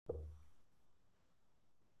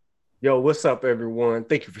Yo, what's up, everyone?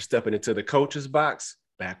 Thank you for stepping into the Coach's Box.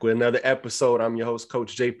 Back with another episode. I'm your host,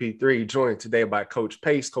 Coach JP3, joined today by Coach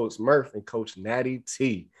Pace, Coach Murph, and Coach Natty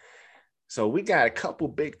T. So we got a couple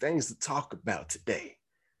big things to talk about today.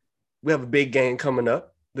 We have a big game coming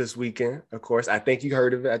up this weekend, of course. I think you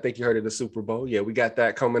heard of it. I think you heard of the Super Bowl. Yeah, we got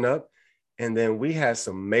that coming up. And then we had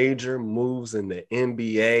some major moves in the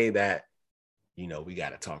NBA that, we got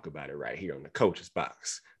to talk about it right here on the Coach's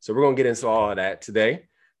Box. So we're going to get into all of that today.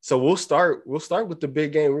 So we'll start with the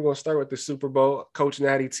big game. We're going to start with the Super Bowl. Coach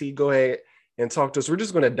Natty T, go ahead and talk to us. We're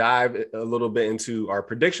just going to dive a little bit into our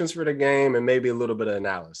predictions for the game and maybe a little bit of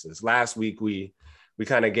analysis. Last week, we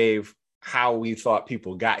kind of gave how we thought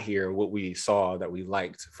people got here and what we saw that we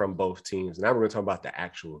liked from both teams. Now we're going to talk about the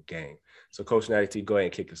actual game. So Coach Natty T, go ahead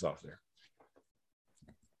and kick us off there.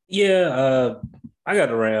 Yeah, I got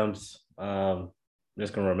the Rams.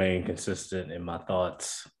 Just going to remain consistent in my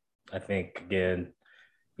thoughts. I think, again,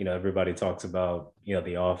 everybody talks about,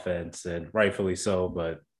 the offense, and rightfully so,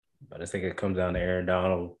 but I think it comes down to Aaron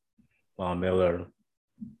Donald, Von Miller,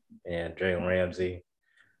 and Jalen Ramsey.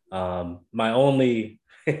 My only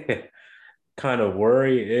kind of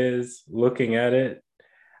worry is looking at it.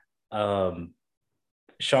 Sean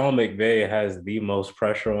McVay has the most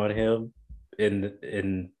pressure on him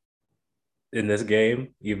in this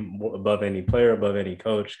game, even above any player, above any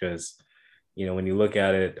coach, because when you look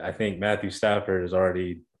at it, I think Matthew Stafford is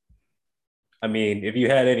already. I mean, if you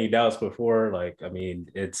had any doubts before,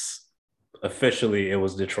 it's officially it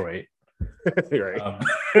was Detroit. Right. I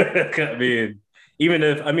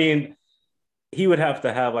mean, he would have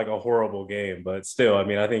to have like a horrible game, but still,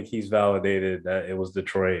 I think he's validated that it was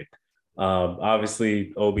Detroit.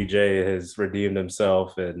 Obviously, OBJ has redeemed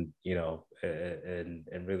himself, and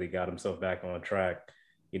and really got himself back on track.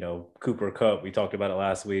 Cooper Kupp, we talked about it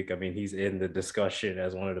last week. He's in the discussion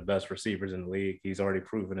as one of the best receivers in the league. He's already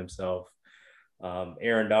proven himself.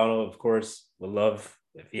 Aaron Donald, of course, would love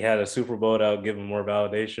if he had a Super Bowl, I would give him more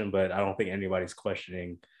validation, but I don't think anybody's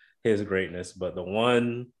questioning his greatness. But the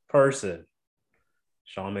one person,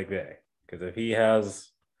 Sean McVay, because if he has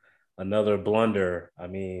another blunder,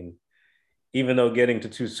 even though getting to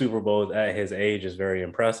 2 Super Bowls at his age is very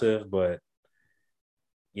impressive, but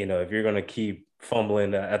if you're going to keep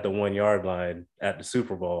fumbling at the 1 yard line at the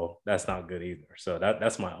Super Bowl, that's not good either. So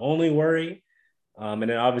that's my only worry. And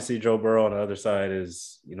then obviously Joe Burrow on the other side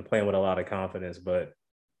is, playing with a lot of confidence, but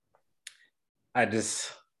I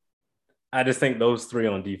just think those three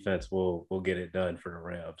on defense will get it done for the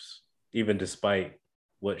Rams, even despite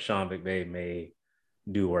what Sean McVay may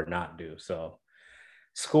do or not do. So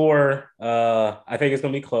score, I think it's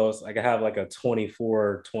going to be close. I could have like a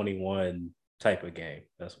 24-21 type of game.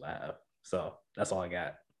 That's what I have. So that's all I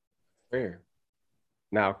got. Fair.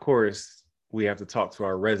 Now, of course, we have to talk to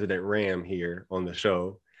our resident Ram here on the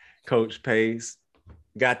show. Coach Pace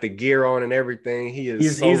got the gear on and everything.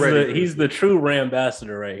 He's ready. He's the true Ram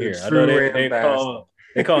ambassador right here. I know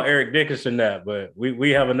they call Eric Dickerson that, but we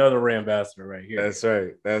have another Ram ambassador right here. That's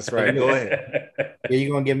right. That's right. Go ahead. Yeah,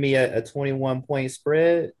 you gonna give me a 21-point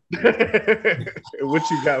spread? What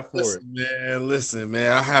you got for it? Listen,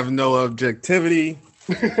 man. I have no objectivity.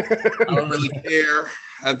 I don't really care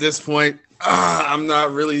at this point. I'm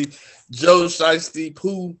not really Joe Shiesty,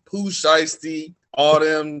 Pooh Shiesty, all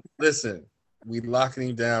them. Listen, we locking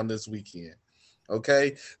him down this weekend.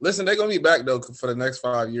 Okay? Listen, they're going to be back, though, for the next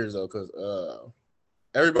 5 years, though, because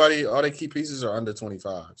everybody, all their key pieces are under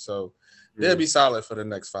 25. So they'll be solid for the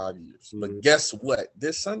next 5 years. But guess what?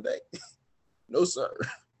 This Sunday? No, sir.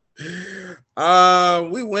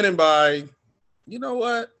 We winning by, you know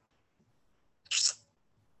what?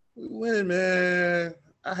 We winning, man.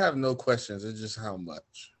 I have no questions. It's just how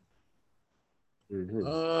much. We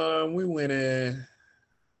winning.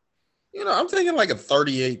 I'm thinking like a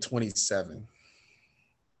 38-27.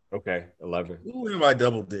 Okay, 11. We win by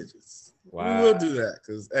double digits. Wow. We will do that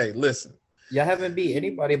because, hey, listen. Y'all haven't beat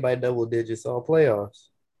anybody by double digits all playoffs.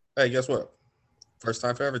 Hey, guess what? First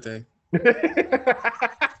time for everything. First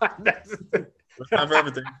time for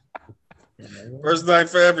everything. First time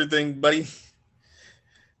for everything, buddy.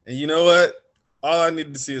 And you know what? All I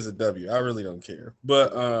need to see is a W. I really don't care.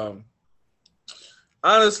 But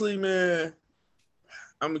honestly, man,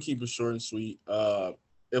 I'm going to keep it short and sweet.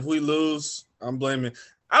 If we lose, I'm blaming.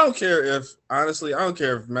 I don't care if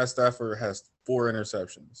Matt Stafford has 4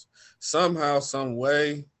 interceptions. Somehow, some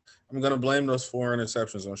way, I'm going to blame those 4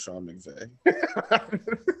 interceptions on Sean McVay. I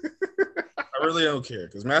really don't care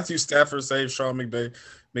because Matthew Stafford saved Sean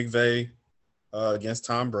McVay against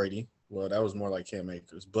Tom Brady. Well, that was more like Cam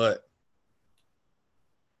Akers, but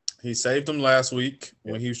he saved him last week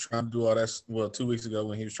when he was trying to do all that. Well, 2 weeks ago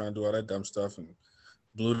when he was trying to do all that dumb stuff and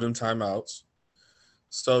blew them timeouts.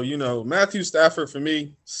 So, Matthew Stafford for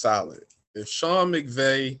me, solid. If Sean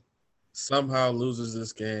McVay somehow loses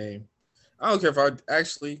this game, I don't care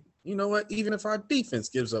if you know what? Even if our defense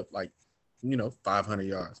gives up 500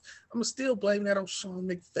 yards, I'm going to still blame that on Sean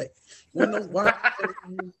McVay. You know why?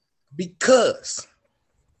 Because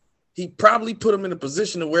he probably put them in a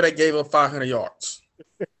position where they gave up 500 yards.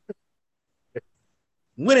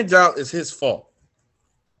 When in doubt, it's his fault.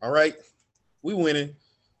 All right? We winning.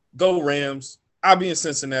 Go Rams. I'll be in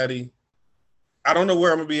Cincinnati. I don't know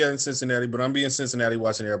where I'm going to be at in Cincinnati, but I'm be in Cincinnati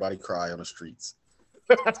watching everybody cry on the streets.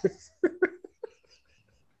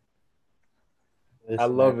 I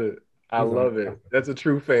love it. I love it. That's a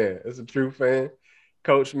true fan. That's a true fan.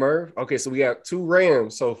 Coach Murph. Okay, so we got 2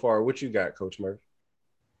 Rams so far. What you got, Coach Murph?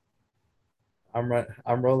 I'm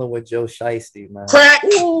rolling with Joe Shiesty, man. Crack!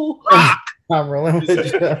 I'm rolling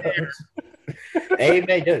with Joe. Hey,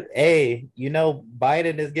 man,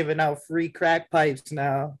 Biden is giving out free crack pipes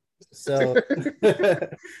now. So,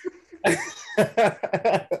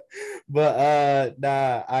 but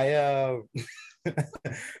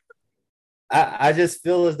I just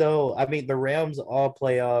feel as though, the Rams all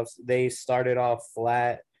playoffs, they started off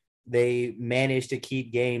flat. They managed to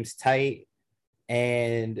keep games tight.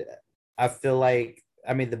 And I feel like,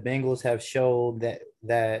 the Bengals have shown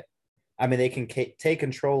that they can take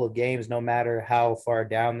control of games no matter how far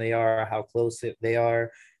down they are, how close they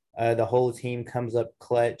are. The whole team comes up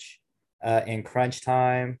clutch in crunch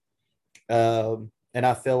time. And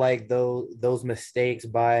I feel like those mistakes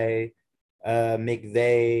by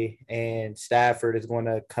McVay and Stafford is going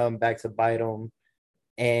to come back to bite them,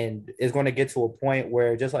 and it's going to get to a point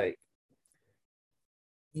where just like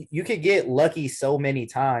you could get lucky so many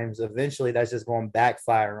times, eventually that's just going to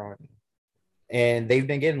backfire on you. And they've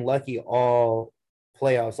been getting lucky all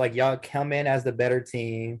playoffs. Like, y'all come in as the better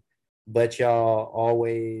team, but y'all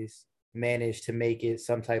always manage to make it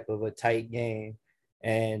some type of a tight game.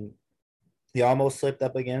 And they almost slipped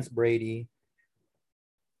up against Brady.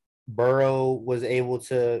 Burrow was able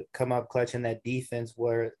to come up clutch in that defense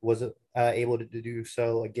where was able to do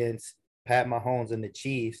so against Pat Mahomes and the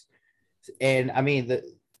Chiefs. And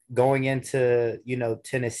going into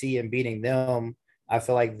Tennessee and beating them, I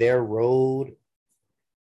feel like their road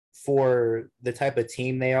for the type of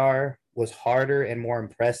team they are was harder and more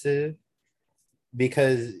impressive,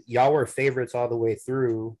 because y'all were favorites all the way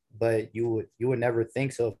through, but you would never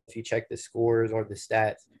think so if you check the scores or the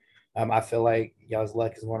stats. I feel like y'all's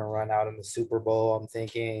luck is going to run out in the Super Bowl. I'm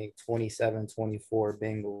thinking 27-24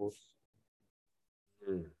 Bengals.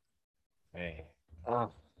 Hey.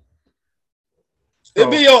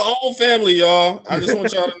 It be your own family, y'all. I just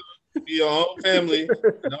want y'all to know it be your own family.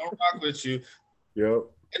 Don't rock with you. Yep.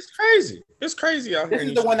 It's crazy. It's crazy out here. This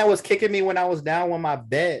is the one that was kicking me when I was down when my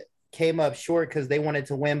bet came up short because they wanted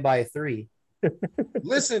to win by 3.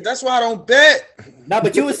 Listen, that's why I don't bet. No,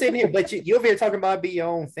 but you were sitting here, but you over here talking about be your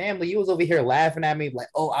own family. You was over here laughing at me like,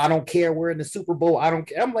 oh, I don't care. We're in the Super Bowl. I don't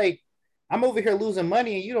care. I'm like, I'm over here losing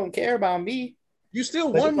money and you don't care about me. You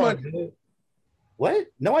still won money. What?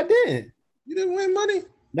 No, I didn't. You didn't win money?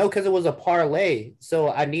 No, because it was a parlay. So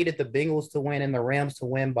I needed the Bengals to win and the Rams to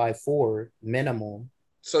win by 4 minimum.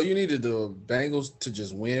 So you needed the Bengals to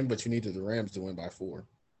just win, but you needed the Rams to win by 4.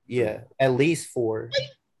 Yeah, at least 4.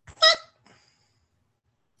 What?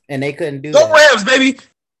 And they couldn't do that. Go Rams, baby.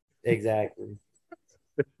 Exactly.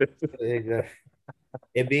 Exactly.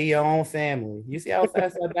 It be your own family. You see how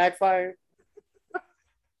fast that backfired?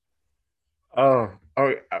 Oh,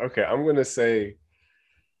 okay. I'm gonna say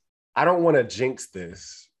I don't want to jinx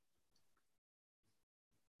this,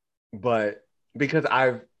 but because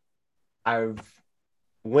I've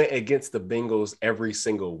went against the Bengals every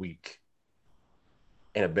single week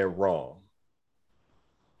and have been wrong.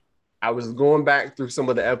 I was going back through some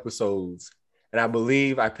of the episodes, and I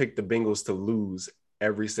believe I picked the Bengals to lose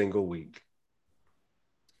every single week.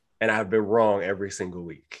 And I've been wrong every single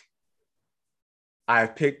week.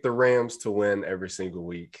 I've picked the Rams to win every single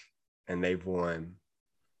week, and they've won.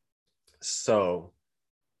 So,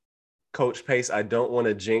 Coach Pace, I don't want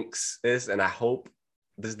to jinx this, and I hope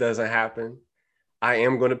this doesn't happen. I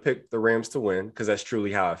am going to pick the Rams to win because that's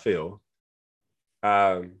truly how I feel.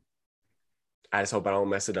 I just hope I don't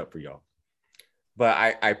mess it up for y'all. But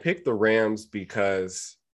I picked the Rams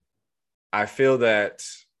because I feel that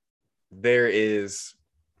there is,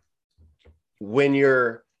 when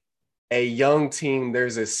you're a young team,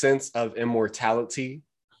 there's a sense of immortality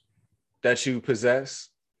that you possess.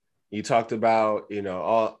 You talked about,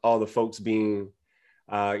 all the folks being,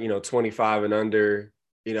 25 and under,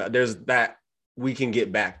 there's that we can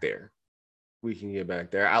get back there. we can get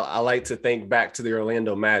back there. I like to think back to the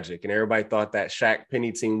Orlando Magic, and everybody thought that Shaq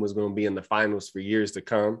Penny team was going to be in the finals for years to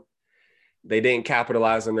come. They didn't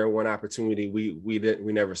capitalize on their one opportunity. We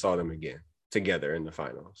never saw them again together in the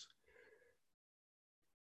finals.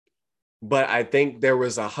 But I think there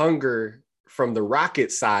was a hunger from the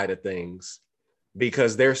Rockets side of things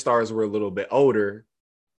because their stars were a little bit older,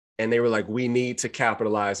 and they were like, we need to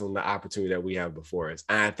capitalize on the opportunity that we have before us.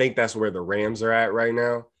 And I think that's where the Rams are at right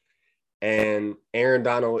now. And Aaron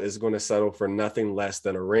Donald is going to settle for nothing less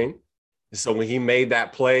than a ring. So when he made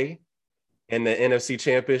that play in the NFC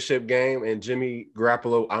Championship game, and Jimmy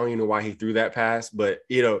Garoppolo, I don't even know why he threw that pass, but,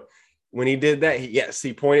 you know, when he did that,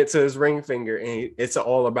 he pointed to his ring finger, and it's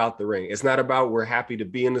all about the ring. It's not about we're happy to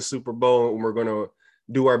be in the Super Bowl and we're going to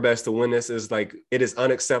do our best to win this. It's like it is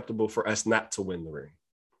unacceptable for us not to win the ring.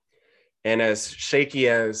 And as shaky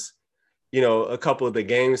as, you know, a couple of the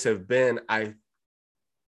games have been,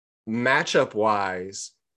 matchup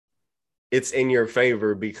wise, it's in your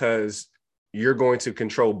favor because you're going to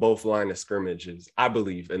control both line of scrimmages, I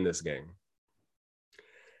believe, in this game.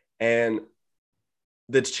 And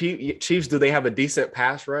the Chiefs, do they have a decent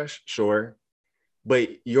pass rush? Sure. But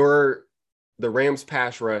the Rams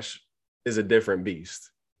pass rush is a different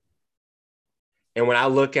beast. And when I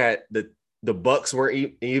look at the Bucks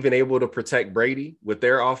weren't even able to protect Brady with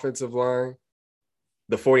their offensive line.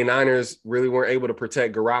 The 49ers really weren't able to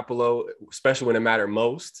protect Garoppolo, especially when it mattered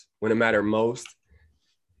most.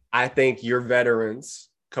 I think your veterans,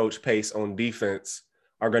 Coach Pace, on defense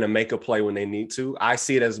are going to make a play when they need to. I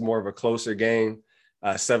see it as more of a closer game,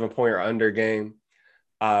 7-point or under game.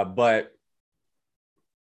 But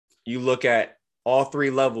you look at all three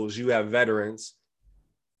levels, you have veterans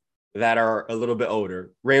that are a little bit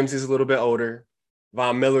older. Ramsey's a little bit older.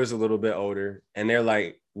 Von Miller's a little bit older. And they're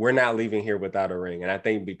like, we're not leaving here without a ring. And I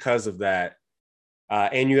think because of that,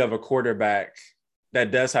 and you have a quarterback that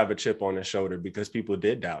does have a chip on his shoulder because people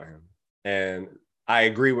did doubt him. And I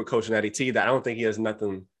agree with Coach Natty T that I don't think he has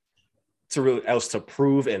nothing else to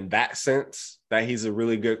prove in that sense, that he's a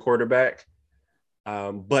really good quarterback.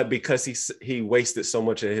 But because he wasted so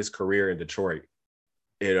much of his career in Detroit,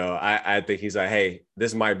 you know, I think he's like, hey,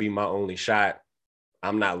 this might be my only shot.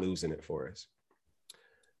 I'm not losing it for us.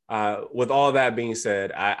 With all that being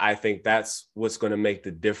said, I think that's what's going to make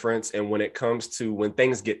the difference. And when it comes to when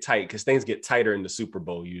things get tight, because things get tighter in the Super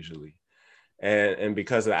Bowl usually. And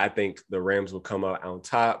because of that, I think the Rams will come out on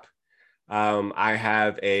top. I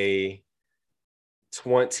have a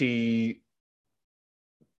 27-21.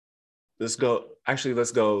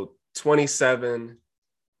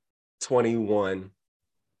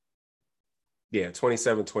 Yeah,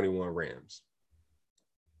 27-21 Rams.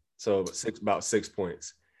 So about 6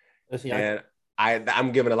 points. And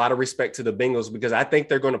I'm giving a lot of respect to the Bengals because I think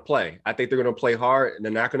they're going to play. I think they're going to play hard, and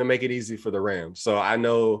they're not going to make it easy for the Rams. So I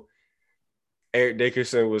know Eric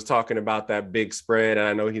Dickerson was talking about that big spread, and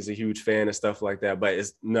I know he's a huge fan and stuff like that. But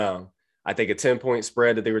I think a 10-point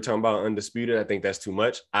spread that they were talking about undisputed, I think that's too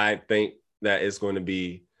much. I think that it's going to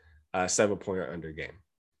be a 7-point or under game.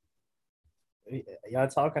 Y'all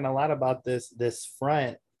talking a lot about this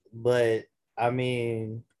front, but I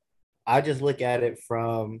mean, I just look at it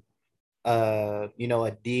from a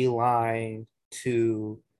D line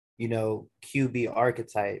to QB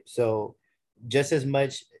archetype. So just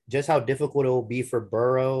how difficult it will be for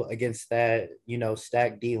Burrow against that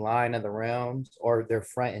stacked D line of the Rams or their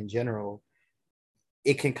front in general,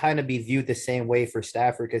 it can kind of be viewed the same way for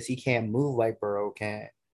Stafford because he can't move like Burrow can.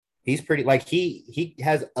 He's pretty he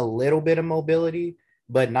has a little bit of mobility,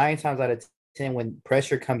 but 9 times out of 10 when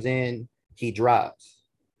pressure comes in, he drops.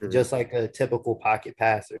 Mm-hmm. Just like a typical pocket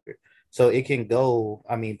passer. So it can go,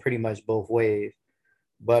 pretty much both ways.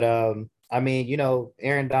 But, Aaron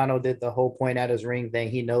Donald did the whole point at his ring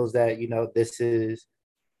thing. He knows that,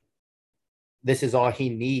 this is all he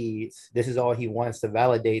needs. This is all he wants to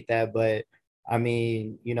validate that. But,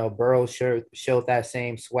 Burrow showed that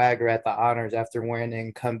same swagger at the honors after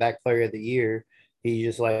winning comeback player of the year. He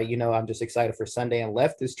just like, I'm just excited for Sunday and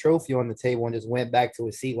left his trophy on the table and just went back to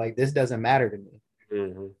his seat. Like, this doesn't matter to me.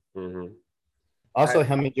 Mm-hmm, mm-hmm. Also,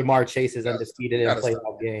 him and Jamar Chase is undisputed in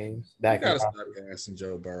playoff games. You gotta stop gassing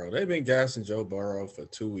Joe Burrow. They've been gassing Joe Burrow for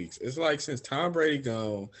 2 weeks. It's like since Tom Brady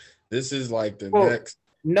gone, this is like the next.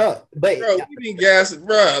 No, but bro, we been gassing,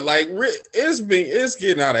 bro. Like it's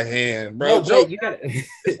getting out of hand, bro. No,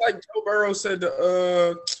 it's like Joe Burrow said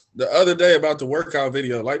the other day about the workout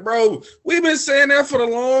video. Like, bro, we've been saying that for the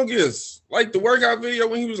longest. Like the workout video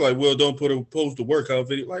when he was like, "Well, don't post the workout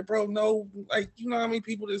video." Like, bro, no, like you know how many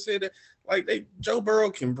people that said that. Like Joe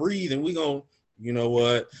Burrow can breathe, and we gonna you know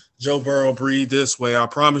what? Joe Burrow breathed this way. I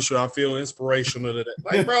promise you, I feel inspirational today.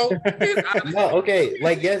 Like, bro, No, okay.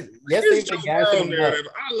 Like, yes, it's they've Joe been Burrow gassing him up.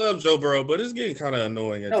 narrative. I love Joe Burrow, but it's getting kind of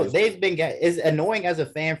annoying at No, this they've point. been it's annoying as a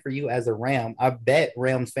fan for you as a Ram. I bet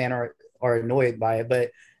Rams fan are annoyed by it,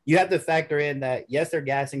 but you have to factor in that yes, they're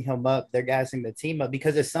gassing him up, they're gassing the team up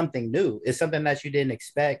because it's something new. It's something that you didn't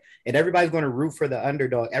expect, and everybody's going to root for the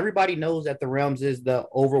underdog. Everybody knows that the Rams is the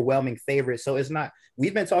overwhelming favorite, so it's not.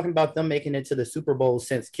 We've been talking about them making it to the Super Bowl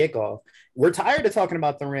since kickoff. We're tired of talking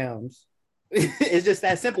about the Rams. It's just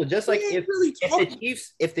that simple. Just like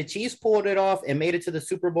if the Chiefs pulled it off and made it to the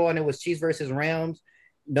Super Bowl and it was Chiefs versus Rams,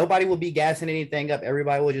 nobody will be gassing anything up.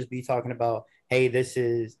 Everybody will just be talking about, hey, this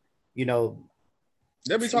is, they'll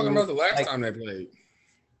be talking about the last time they played.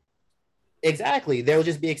 Exactly. They'll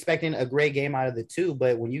just be expecting a great game out of the two.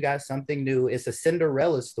 But when you got something new, it's a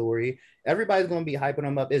Cinderella story. Everybody's going to be hyping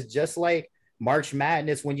them up. It's just like March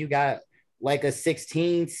Madness when you got like a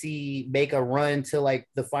 16 seed make a run to like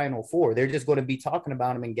the Final Four. They're just going to be talking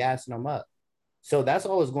about them and gassing them up. So that's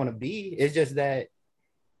all it's going to be. It's just that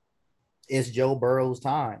it's Joe Burrow's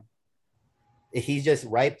time. He's just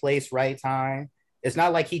right place, right time. It's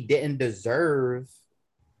not like he didn't deserve,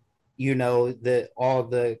 all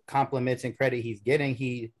the compliments and credit he's getting.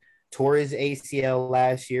 He tore his ACL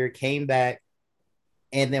last year, came back,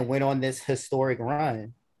 and then went on this historic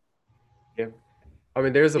run. Yeah. I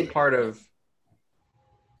mean, there's a part of,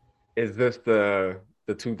 is this the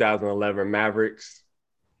 2011 Mavericks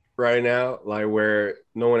right now, like where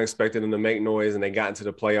no one expected them to make noise and they got into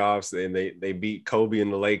the playoffs and they beat Kobe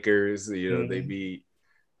and the Lakers. They beat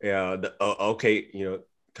the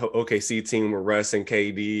OKC team with Russ and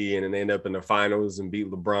KD, and then they end up in the finals and beat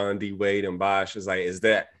LeBron, D Wade, and Bosh. It's like, is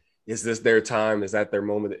this their time? Is that their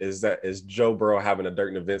moment? Is Joe Burrow having a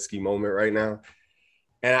Dirk Nowitzki moment right now?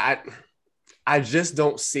 And I just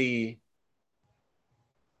don't see.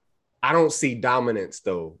 I don't see dominance,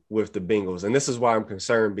 though, with the Bengals. And this is why I'm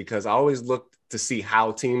concerned, because I always look to see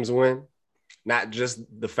how teams win, not just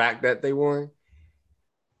the fact that they won,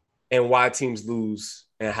 and why teams lose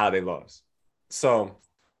and how they lost. So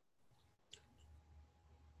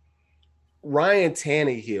Ryan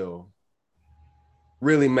Tannehill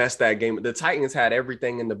really messed that game. The Titans had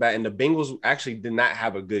everything in the back, and the Bengals actually did not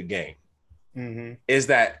have a good game. Mm-hmm. Is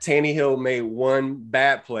that Tannehill made one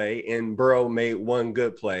bad play and Burrow made one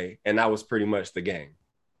good play, and that was pretty much the game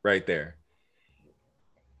right there.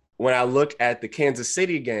 When I look at the Kansas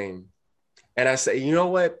City game and I say, you know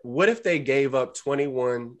what if they gave up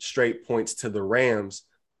 21 straight points to the Rams?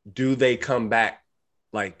 Do they come back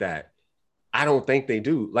like that? I don't think they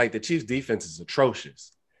do. Like, the Chiefs defense is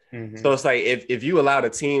atrocious. Mm-hmm. So it's like, if you allowed a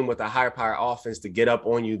team with a high power offense to get up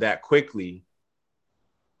on you that quickly,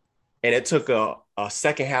 and it took a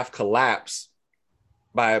second half collapse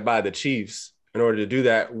by the Chiefs in order to do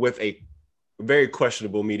that with a very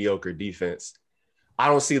questionable, mediocre defense, I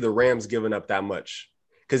don't see the Rams giving up that much.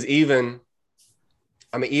 Because even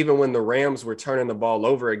when the Rams were turning the ball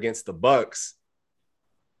over against the Bucs,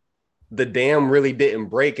 the dam really didn't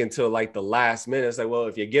break until like the last minute. It's like, well,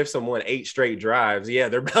 if you give someone 8 straight drives, yeah,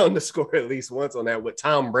 they're bound to score at least once on that, with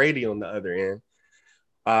Tom Brady on the other end.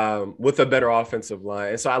 With a better offensive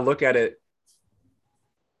line. And so I look at it,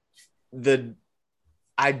 not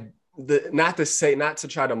to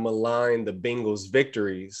try to malign the Bengals'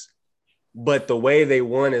 victories, but the way they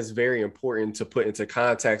won is very important to put into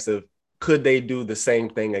context of, could they do the same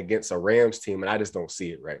thing against a Rams team? And I just don't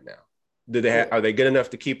see it right now. Are they good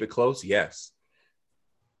enough to keep it close? Yes.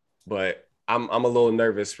 But I'm a little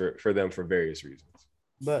nervous for them for various reasons.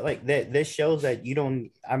 But like that, this shows that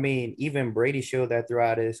even Brady showed that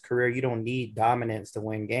throughout his career, you don't need dominance to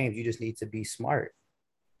win games. You just need to be smart.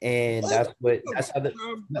 And that's how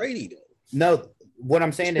Tom Brady does. No, what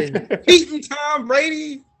I'm saying is cheating Tom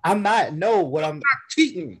Brady. I'm not. No, what I'm not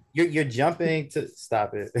cheating. You're jumping to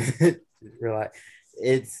stop it. Relax.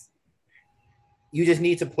 You just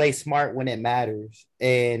need to play smart when it matters.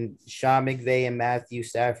 And Sean McVay and Matthew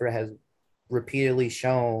Stafford has repeatedly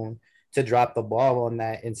shown to drop the ball on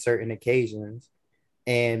that in certain occasions.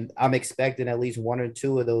 And I'm expecting at least 1 or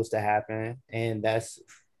 2 of those to happen. And that's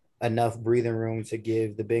enough breathing room to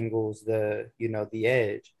give the Bengals the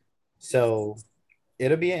edge. So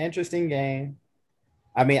it'll be an interesting game.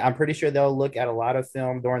 I mean, I'm pretty sure they'll look at a lot of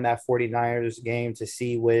film during that 49ers game to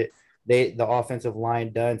see what the offensive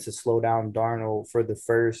line done to slow down Darnold for the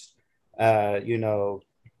first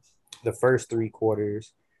 3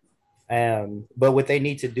 quarters. But what they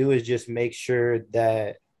need to do is just make sure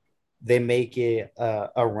that they make it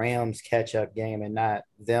a Rams catch-up game and not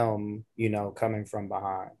them, coming from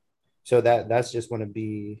behind. So that's just going to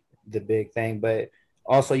be the big thing. But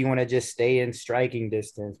Also, you want to just stay in striking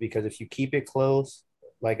distance because if you keep it close,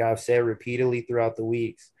 like I've said repeatedly throughout the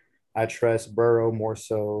weeks, I trust Burrow more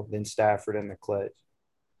so than Stafford in the clutch.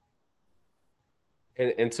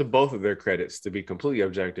 And to both of their credits, to be completely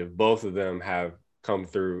objective, both of them have come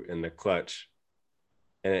through in the clutch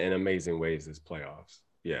in amazing ways this playoffs.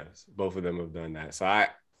 Yes, both of them have done that. So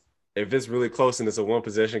if it's really close and it's a one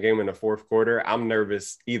possession game in the fourth quarter, I'm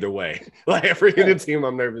nervous either way. Like for either team,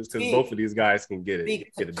 I'm nervous because both of these guys can get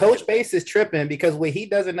it. Coach Bass is tripping because what he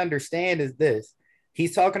doesn't understand is this.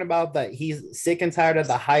 He's talking about that he's sick and tired of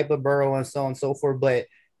the hype of Burrow and so on and so forth. But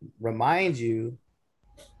remind you,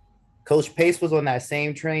 Coach Pace was on that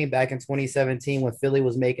same train back in 2017 when Philly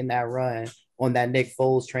was making that run on that Nick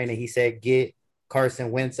Foles train. And he said, get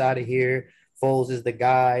Carson Wentz out of here. Foles is the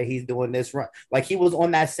guy. He's doing this run. Like he was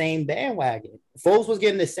on that same bandwagon. Foles was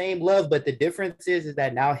getting the same love, but the difference is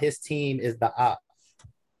that now his team is the op.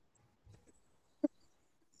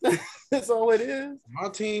 That's all it is. My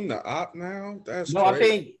team, the op now. That's no.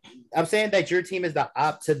 I'm saying that your team is the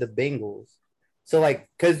op to the Bengals. So like,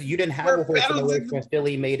 because you didn't have a horse in the race when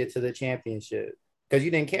Philly made it to the championship because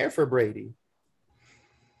you didn't care for Brady.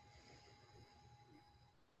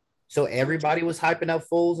 So everybody was hyping up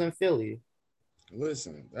Foles in Philly.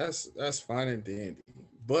 Listen, that's fine and dandy,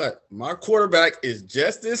 but my quarterback is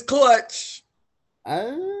just as clutch.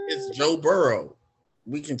 It's Joe Burrow.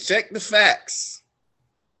 We can check the facts.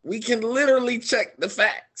 We can literally check the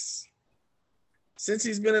facts. Since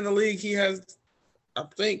he's been in the league, he has, I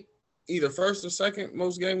think, either first or second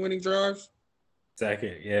most game-winning drives.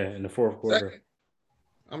 Second, yeah, in the fourth quarter. Second.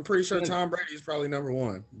 I'm pretty sure Tom Brady is probably number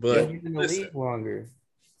one. But he's in the league longer.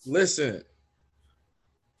 Listen,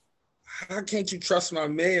 how can't you trust my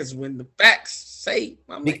man's when the facts say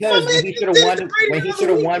because when he should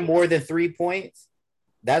have won more than 3 points?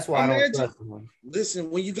 That's why I don't trust him.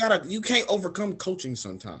 Listen, when you can't overcome coaching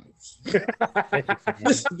sometimes.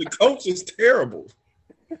 Listen, the coach is terrible.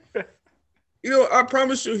 You know, I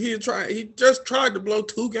promise you, he just tried to blow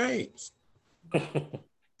 2 games.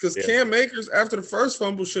 Because Cam Akers, after the first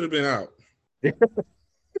fumble, should have been out.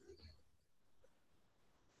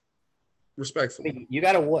 Respectfully. You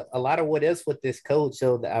got a lot of what ifs with this coach.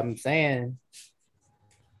 So I'm saying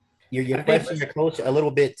you're questioning your coach a little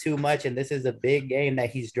bit too much, and this is a big game that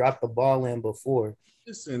he's dropped the ball in before.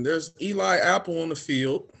 Listen, there's Eli Apple on the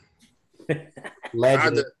field.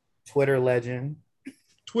 Legend, Twitter legend.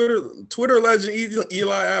 Twitter legend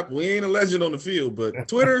Eli Apple. He ain't a legend on the field, but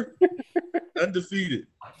Twitter undefeated.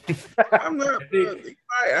 I'm not. Eli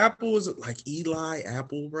Apple is like Eli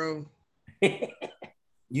Apple, bro.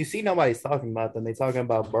 You see, nobody's talking about them. They're talking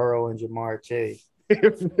about Burrow and Jamar Chase.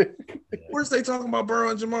 Where's they talking about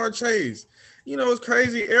Burrow and Jamar Chase? You know, it's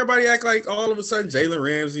crazy. Everybody act like all of a sudden Jalen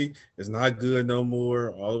Ramsey is not good no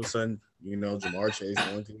more. All of a sudden, you know, Jamar Chase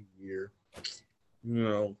going to the year. You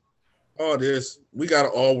know, all this. We got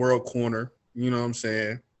an all-world corner. You know what I'm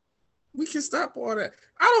saying? We can stop all that.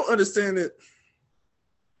 I don't understand it.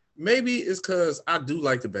 Maybe it's because I do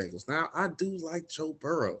like the Bengals. Now, I do like Joe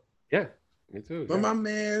Burrow. Yeah, me too. But my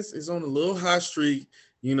man is on a little hot streak.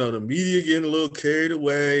 You know, the media getting a little carried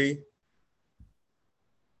away.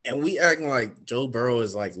 And we acting like Joe Burrow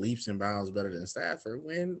is like leaps and bounds better than Stafford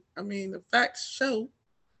when, I mean, the facts show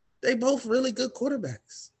they both really good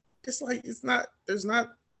quarterbacks. It's like there's not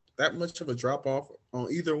that much of a drop-off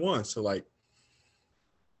on either one. So, like,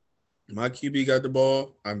 my QB got the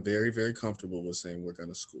ball. I'm very, very comfortable with saying we're going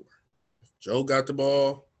to score. If Joe got the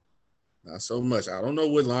ball, not so much. I don't know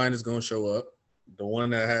what line is going to show up. The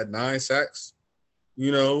one that had 9 sacks,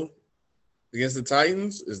 you know, against the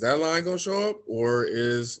Titans, is that line going to show up? Or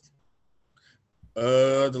is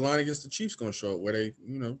the line against the Chiefs going to show up where they,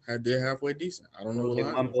 you know, did halfway decent? I don't know what they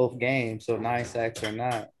line. won both games, so 9 sacks or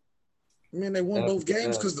not. I mean, they won both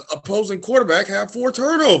games because the opposing quarterback had 4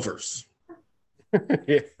 turnovers.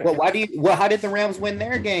 Yeah. Well, how did the Rams win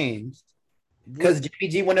their games? Because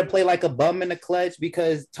JPG wanted to play like a bum in the clutch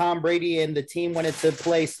because Tom Brady and the team wanted to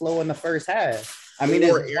play slow in the first half. I mean,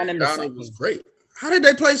 it was great. How did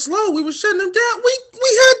they play slow? We were shutting them down.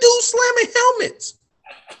 We had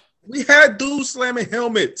dudes slamming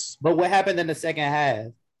helmets. But what happened in the second half?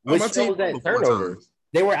 Which shows that turnovers.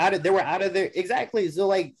 They were out of their exactly. So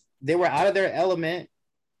like they were out of their element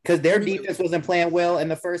because their defense wasn't playing well in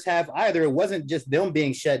the first half either. It wasn't just them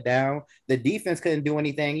being shut down. The defense couldn't do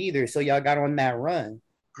anything either. So y'all got on that run.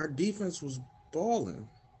 Our defense was balling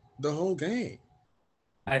the whole game.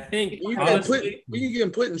 I think when you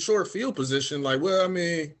getting put in short field position, like, well, I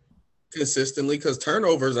mean, consistently because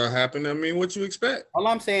turnovers are happening. I mean, what you expect? All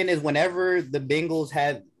I'm saying is whenever the Bengals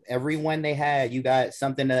had everyone they had, you got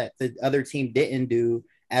something that the other team didn't do,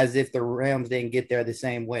 as if the Rams didn't get there the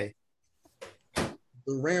same way. The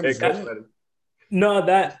Rams. No,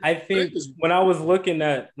 that I think when I was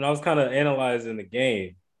kind of analyzing the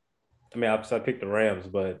game, I mean, I picked the Rams,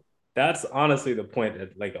 but that's honestly the point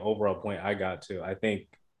that, like, the overall point I got to. I think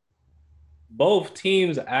both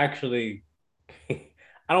teams actually, I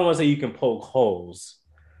don't want to say you can poke holes,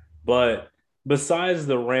 but besides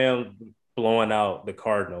the Rams blowing out the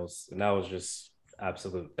Cardinals, and that was just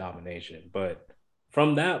absolute domination. But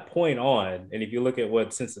from that point on, and if you look at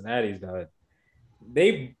what Cincinnati's done,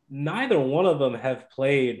 neither one of them have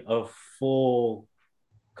played a full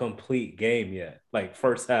complete game yet, like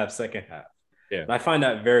first half, second half. Yeah. And I find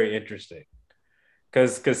that very interesting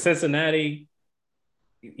because Cincinnati,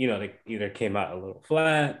 you know, they either came out a little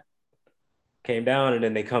flat, came down, and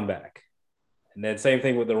then they come back. And then same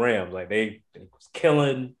thing with the Rams. Like they was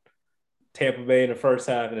killing Tampa Bay in the first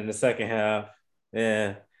half, and in the second half,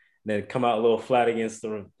 and then come out a little flat against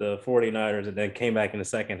the 49ers, and then came back in the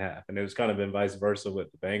second half. And it was kind of been vice versa with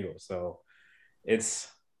the Bengals. So it's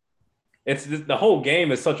the whole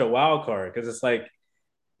game is such a wild card because it's like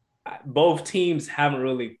both teams haven't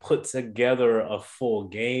really put together a full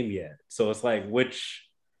game yet. So it's like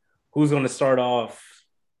who's going to start off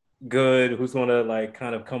good, who's going to like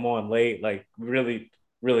kind of come on late, like really,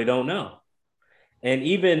 really don't know. And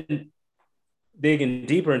even digging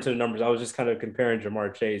deeper into the numbers, I was just kind of comparing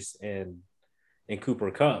Ja'Marr Chase and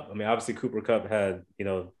Cooper Kupp. I mean, obviously Cooper Kupp had, you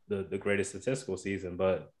know, the greatest statistical season,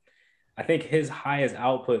 but I think his highest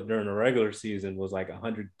output during the regular season was like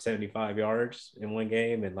 175 yards in one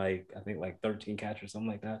game and I think 13 catches or something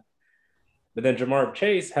like that. But then Ja'Marr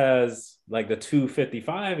Chase has like the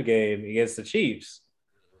 255 game against the Chiefs.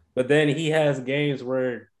 But then he has games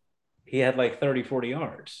where he had like 30, 40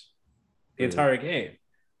 yards the entire game.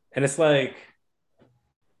 And it's like,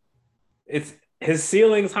 his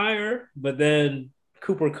ceiling's higher, but then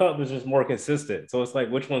Cooper Kupp is just more consistent. So it's like,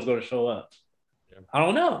 which one's going to show up? Yeah. I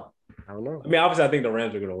don't know. I mean, obviously, I think the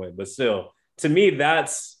Rams are going to win, but still, to me,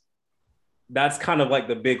 that's kind of like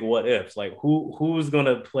the big what ifs. Like, who's going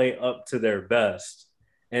to play up to their best,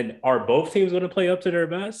 and are both teams going to play up to their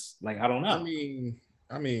best? Like, I don't know.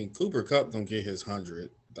 I mean, Cooper Kupp don't get his 100.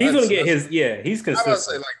 He's going to get his. Yeah, he's consistent. I was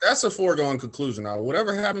say, like, that's a foregone conclusion. Now,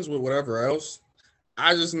 whatever happens with whatever else,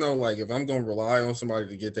 I just know, like, if I'm going to rely on somebody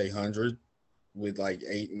to get their 100 with like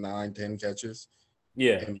 8, 9, 10 catches,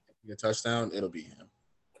 and a touchdown, it'll be him.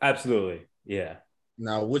 Absolutely, yeah.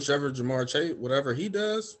 Now, whichever Ja'Marr Chase, whatever he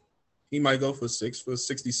does, he might go for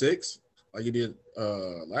 66, like he did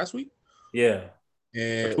last week. Yeah,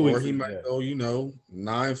 or he might go,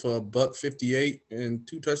 9 for $158 and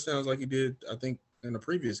 2 touchdowns, like he did, I think, in the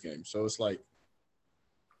previous game. So it's like,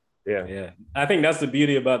 yeah. I think that's the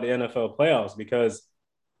beauty about the NFL playoffs because,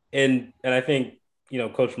 and I think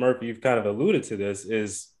Coach Murphy, you've kind of alluded to this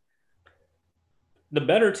is. The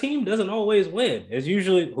better team doesn't always win. It's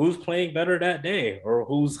usually who's playing better that day or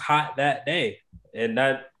who's hot that day. And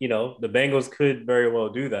that, the Bengals could very well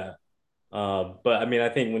do that. But I mean, I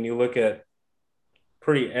think when you look at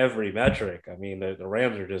pretty every metric, I mean, the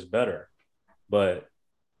Rams are just better. But,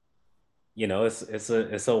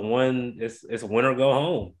 it's a win or go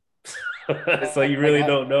home. So you really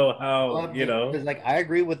don't know how, Because I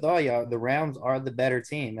agree with all y'all. The Rams are the better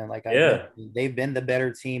team, and they've been the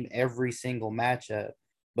better team every single matchup,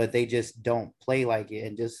 but they just don't play like it.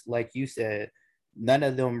 And just like you said, none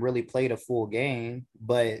of them really played a full game.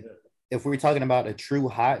 But if we're talking about a true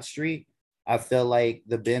hot streak, I feel like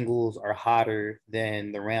the Bengals are hotter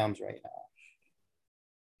than the Rams right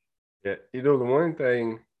now. Yeah, the one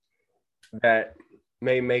thing that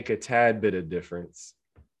may make a tad bit of difference.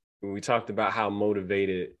 We talked about how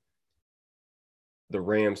motivated the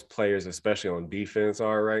Rams players, especially on defense,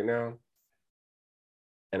 are right now.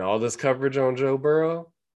 And all this coverage on Joe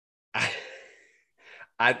Burrow,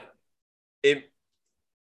 I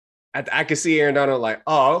could see Aaron Donald like,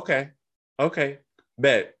 oh, okay,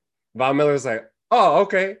 bet. Von Miller's like, oh,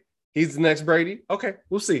 okay, he's the next Brady. Okay,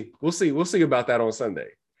 we'll see about that on Sunday.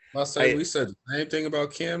 We said the same thing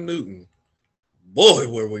about Cam Newton. Boy,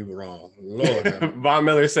 were we wrong. Lord. Von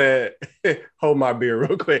Miller said, hold my beer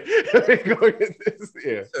real quick. Let me go get this.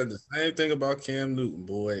 Yeah. Said the same thing about Cam Newton,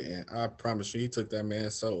 boy. And I promise you, he took that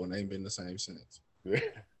man's soul and ain't been the same since. Yeah.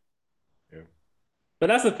 But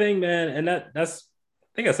that's the thing, man. And that's,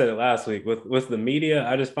 I think I said it last week with the media.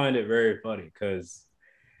 I just find it very funny because,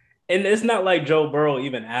 and it's not like Joe Burrow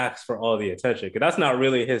even asks for all the attention because that's not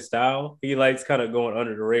really his style. He likes kind of going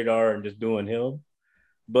under the radar and just doing him.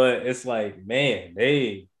 But it's like, man,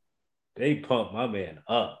 they pump my man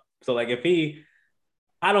up. So like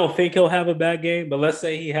I don't think he'll have a bad game, but let's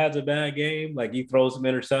say he has a bad game, like he throws some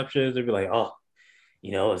interceptions, they'd be like, oh,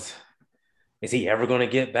 is he ever going to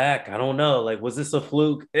get back? I don't know. Like, was this a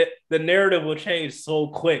fluke? The narrative will change so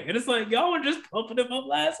quick. And it's like, y'all were just pumping him up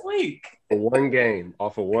last week.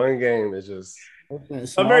 Off of one game, it's just.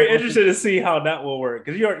 I'm very interested to see how that will work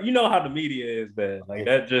because you know how the media is, man. Like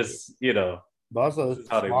that just, But also,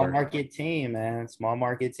 small market team, man. Small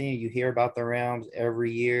market team. You hear about the Rams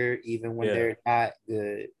every year, even when they're not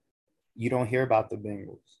good. You don't hear about the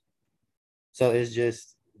Bengals. So it's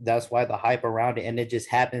just, that's why the hype around it. And it just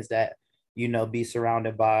happens that, be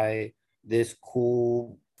surrounded by this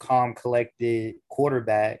cool, calm, collected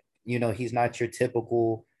quarterback. He's not your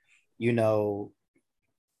typical,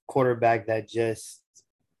 quarterback that just,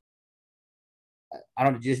 I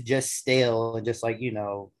don't just stale and just like,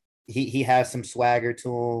 he has some swagger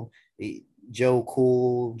to him. Joe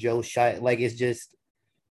Cool, Joe Shy, like it's just,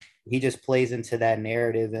 he just plays into that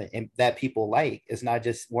narrative and that people like. It's not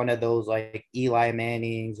just one of those like Eli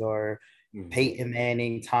Mannings or Peyton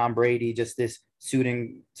Manning, Tom Brady, just this suit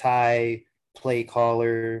and tie play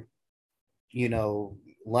caller,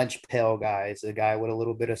 lunch pail guy. It's a guy with a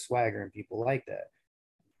little bit of swagger and people like that.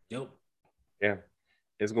 Yep. Yeah.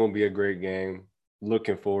 It's going to be a great game.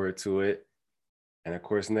 Looking forward to it. And of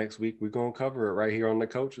course, next week we're going to cover it right here on the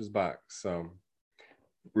Coach's Box. So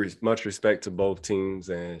much respect to both teams,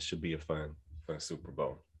 and it should be a fun Super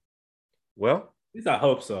Bowl. Well, at least I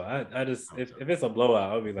hope so. I just if it's a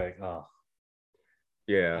blowout, I'll be like, oh,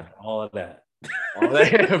 yeah, all of that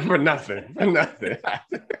for nothing,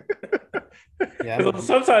 Yeah,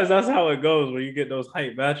 sometimes that's how it goes when you get those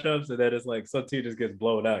hype matchups, and then it's like some team just gets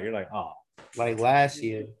blown out. You're like, oh, like last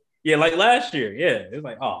year. Yeah, like last year. Yeah, it's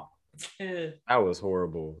like, oh. That was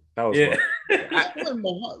horrible. That was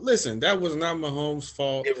listen, that was not Mahomes'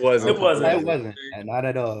 fault. It wasn't. Not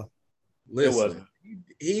at all. Listen, it wasn't.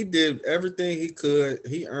 He did everything he could.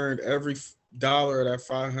 He earned every dollar of that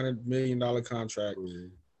 $500 million contract,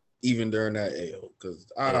 even during that AO. Because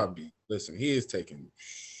listen, he is taking.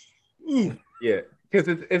 Yeah, because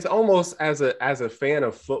it's almost as a fan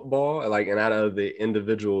of football, like, and out of the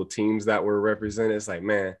individual teams that were represented, it's like,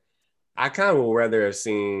 man, I kind of would rather have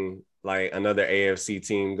seen like another AFC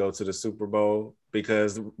team go to the Super Bowl,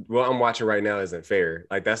 because what I'm watching right now isn't fair.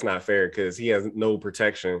 Like, that's not fair because he has no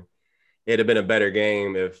protection. It'd have been a better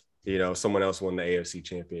game if, someone else won the AFC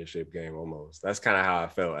Championship game almost. That's kind of how I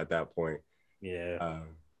felt at that point. Yeah.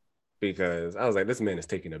 Because I was like, this man is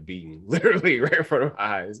taking a beating literally right in front of my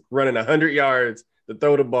eyes, running 100 yards to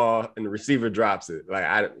throw the ball and the receiver drops it. Like,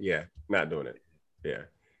 not doing it. Yeah.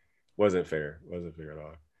 Wasn't fair at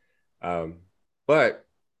all. But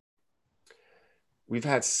we've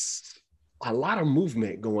had a lot of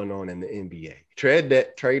movement going on in the NBA.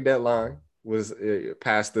 Trade deadline was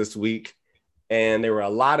passed this week, and there were a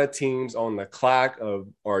lot of teams on the clock of,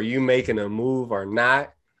 are you making a move or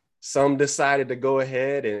not? Some decided to go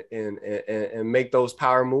ahead and make those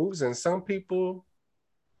power moves, and some people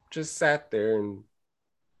just sat there and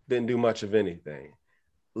didn't do much of anything,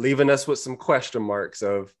 leaving us with some question marks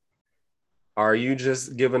of, are you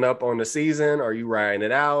just giving up on the season? Are you riding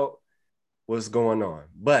it out? What's going on?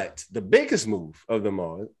 But the biggest move of them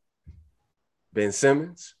all, Ben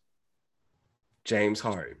Simmons, James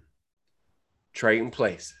Harden, trading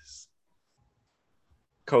places.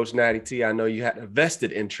 Coach Natty T, I know you had a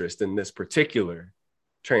vested interest in this particular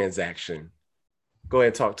transaction. Go ahead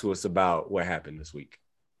and talk to us about what happened this week.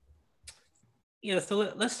 Yeah,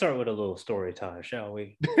 so let's start with a little story time, shall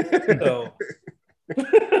we? So,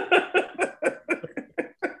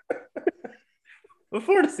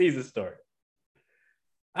 before the season started,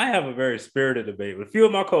 I have a very spirited debate with a few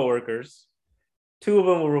of my coworkers. Two of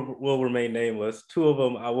them will remain nameless. Two of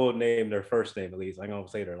them, I will name their first name at least. I'm going to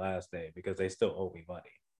say their last name because they still owe me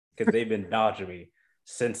money, because they've been dodging me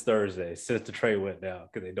since Thursday, since the trade went down,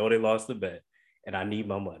 because they know they lost the bet and I need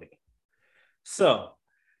my money. So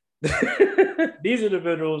these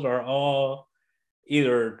individuals are all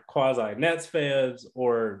either quasi Nets fans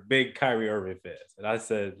or big Kyrie Irving fans. And I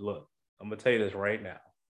said, look, I'm going to tell you this right now.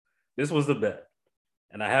 This was the bet.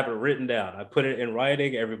 And I have it written down. I put it in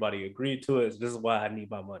writing. Everybody agreed to it. This is why I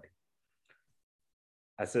need my money.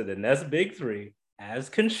 I said the Nets big three, as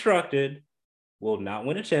constructed, will not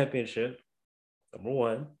win a championship. Number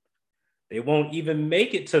one. They won't even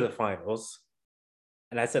make it to the finals.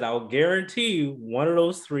 And I said, I'll guarantee you one of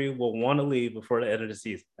those three will want to leave before the end of the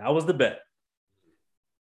season. That was the bet.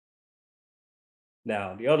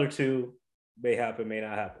 Now, the other two may happen, may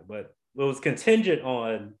not happen. But it was contingent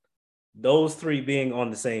on those three being on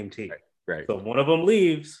the same team. Right. So one of them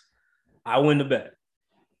leaves, I win the bet.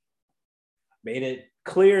 Made it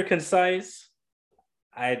clear, concise.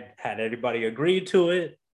 I had everybody agree to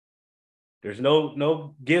it. There's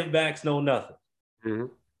no give backs, no nothing. Mm-hmm.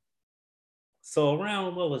 So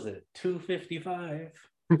around, what was it, 2:55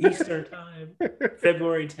 Eastern time,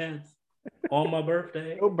 February 10th, on my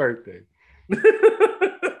birthday. Your birthday.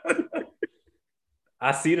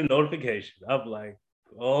 I see the notification. I'm like,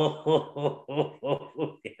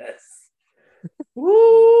 oh, yes.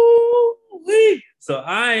 Woo-wee. So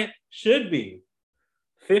I should be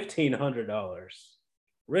 $1,500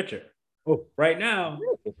 richer. Oh. Right now,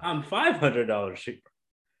 I'm $500 cheaper.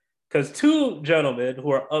 Because two gentlemen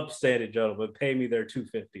who are upstanding gentlemen pay me their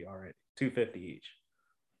 $250 already, $250 each.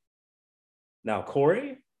 Now,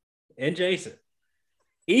 Corey and Jason,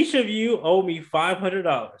 each of you owe me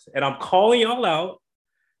 $500, and I'm calling y'all out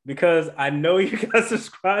because I know you guys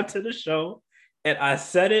subscribe to the show, and I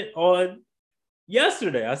said it on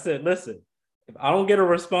yesterday. I said, listen, if I don't get a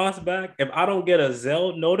response back, if I don't get a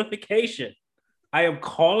Zelle notification, I am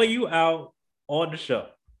calling you out on the show.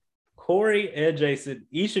 Corey and Jason,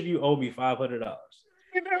 each of you owe me $500.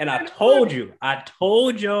 And I told you.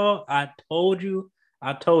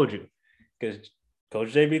 Because Coach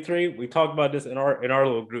JB3, we talked about this in our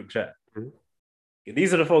little group chat. Mm-hmm.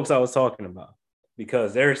 These are the folks I was talking about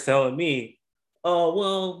because they're telling me, oh,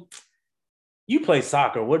 well, you play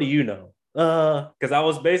soccer. What do you know? Because I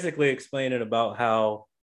was basically explaining about how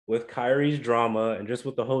with Kyrie's drama and just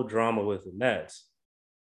with the whole drama with the Nets,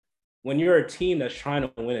 when you're a team that's trying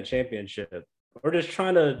to win a championship or just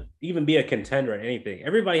trying to even be a contender at anything,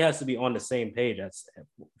 everybody has to be on the same page at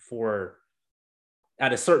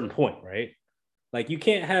a certain point, right? Like you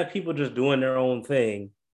can't have people just doing their own thing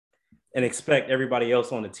and expect everybody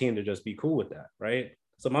else on the team to just be cool with that, right?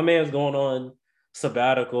 So my man's going on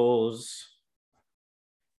sabbaticals.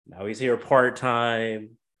 Now he's here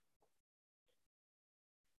part-time.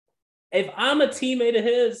 If I'm a teammate of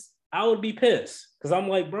his, I would be pissed because I'm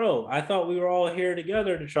like, bro, I thought we were all here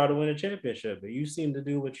together to try to win a championship, but you seem to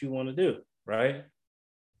do what you want to do, right?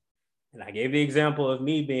 And I gave the example of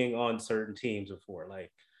me being on certain teams before. Like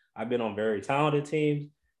I've been on very talented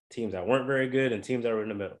teams that weren't very good, and teams that were in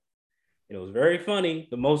the middle. And it was very funny.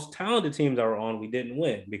 The most talented teams I were on, we didn't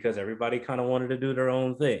win because everybody kind of wanted to do their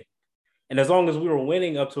own thing. And as long as we were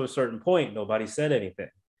winning up to a certain point, nobody said anything.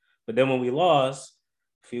 But then when we lost,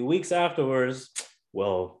 a few weeks afterwards,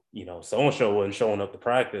 well, you know, so-and-so wasn't showing up to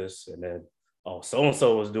practice, and then, oh,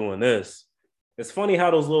 so-and-so was doing this. It's funny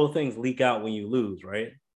how those little things leak out when you lose,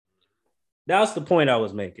 right? That's the point I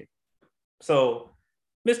was making. So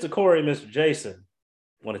Mr. Corey and Mr. Jason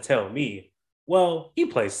want to tell me, well, you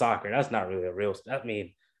play soccer. That's not really a real – I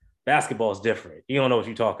mean, basketball is different. You don't know what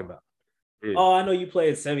you're talking about. Mm. Oh, I know you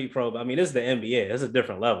played semi-pro, but I mean, this is the NBA. It's a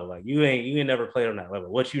different level. Like, you ain't never played on that level.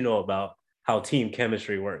 What you know about how team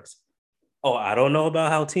chemistry works? Oh, I don't know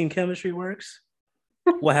about how team chemistry works?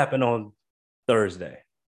 What happened on Thursday?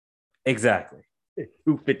 Exactly.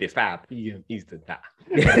 2:55 p.m. Eastern time.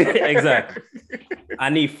 Exactly. I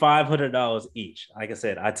need $500 each. Like I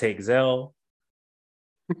said, I take Zelle.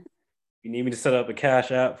 You need me to set up a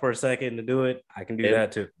Cash App for a second to do it? I can do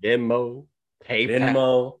that too. Venmo,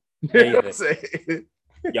 PayPal. Venmo.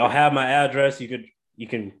 Y'all have my address. You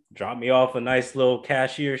can drop me off a nice little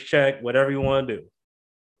cashier's check, whatever you want to do.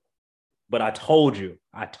 But I told you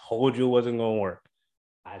it wasn't going to work.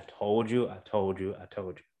 I told you.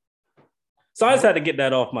 So I just had to get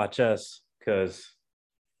that off my chest because,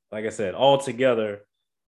 like I said, all together,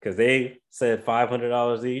 because they said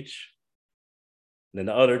 $500 each, and then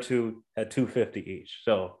the other two had $250 each.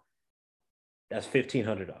 So that's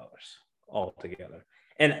 $1,500 all together.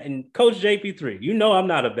 And Coach JP3, you know I'm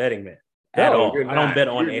not a betting man. At all. I don't bet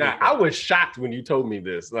on anything. I was shocked when you told me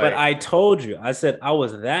this. But I told you, I said I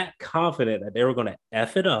was that confident that they were going to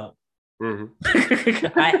F it up.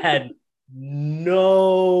 Mm-hmm. I had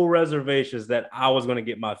no reservations that I was going to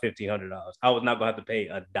get my $1,500. I was not going to have to pay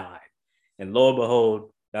a dime. And lo and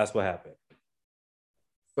behold, that's what happened.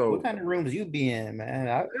 So, what kind of rooms you be in, man?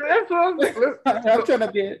 I'm trying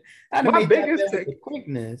to be. My biggest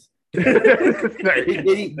quickness. Did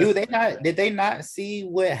they not see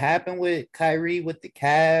what happened with Kyrie, with the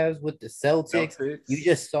Cavs, with the Celtics? You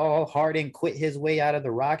just saw Harden quit his way out of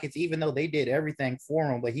the Rockets, even though they did everything for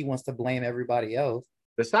him, but he wants to blame everybody else.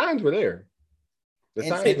 The signs were there.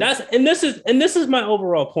 This is my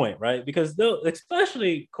overall point, right? Because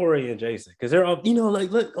especially Corey and Jason, because they're all,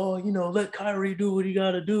 let Kyrie do what he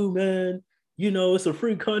got to do, man. You know, it's a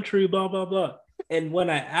free country, blah blah blah. And when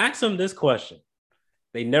I ask them this question,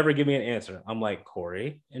 they never give me an answer. I'm like,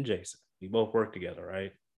 Corey and Jason, we both work together,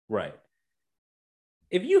 right? Right.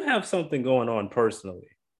 If you have something going on personally,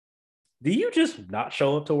 do you just not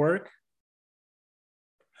show up to work?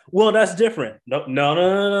 Well, that's different.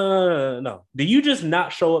 No. Do you just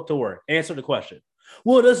not show up to work? Answer the question.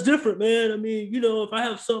 Well, that's different, man. I mean, if I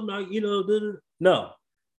have something, no,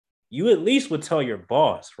 you at least would tell your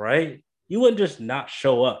boss, right? You wouldn't just not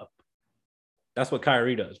show up. That's what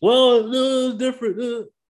Kyrie does. Well, no, it's different.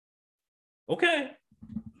 Okay.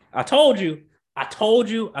 I told you.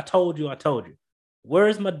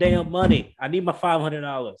 Where's my damn money? I need my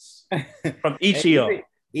 $500 from each of y'all.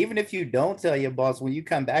 Even if you don't tell your boss, when you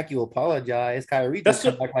come back, you apologize. Kyrie just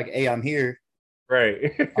come back like, hey, I'm here.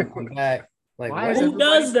 Right. I'm back. Like, who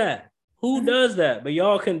does that? Who does that? But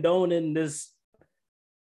y'all condoning this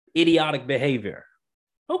idiotic behavior.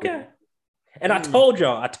 Okay. And I told you.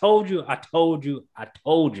 Listen, I'm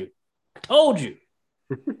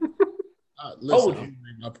gonna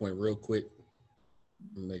make my point real quick.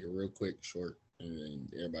 I'm gonna make it real quick, short, and then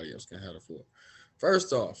everybody else can have the floor.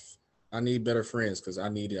 First off, I need better friends because I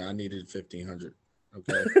needed $1,500.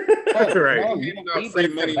 Okay. Right. No, you don't need free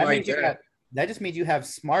money like that. That just means you have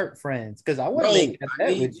smart friends. Because I wouldn't make that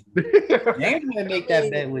bet with you. James wouldn't make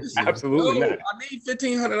that bet with you. Absolutely not. I need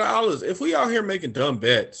 $1,500. If we out here making dumb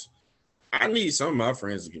bets, I need some of my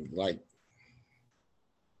friends to be like,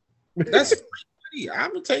 that's free money.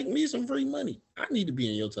 I'm gonna take me some free money. I need to be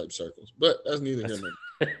in your type circles, but that's neither here nor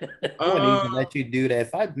there. I wouldn't even let you do that.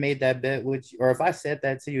 If I made that bet with you, or if I said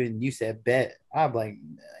that to you and you said bet, I'm like,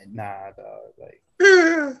 nah, dog. Like,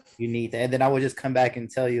 you need that. And then I would just come back and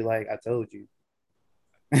tell you, like, I told you.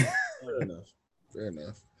 Fair enough.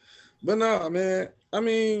 But no, man, I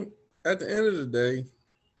mean, at the end of the day,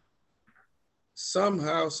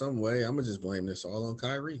 somehow, some way, I'm gonna just blame this all on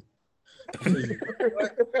Kyrie.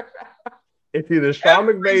 It's either Sean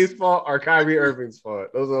McVay's fault or Kyrie Irving's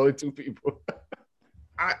fault. Those are the only two people.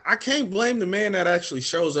 I can't blame the man that actually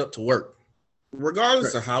shows up to work,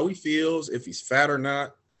 regardless of how he feels, if he's fat or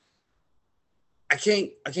not. I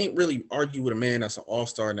can't really argue with a man that's an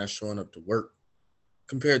all-star and that's showing up to work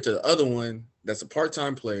compared to the other one that's a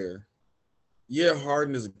part-time player. Yeah,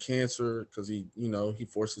 Harden is a cancer because he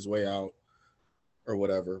forced his way out or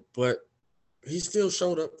whatever, but he still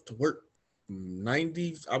showed up to work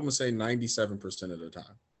 97% of the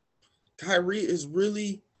time. Kyrie is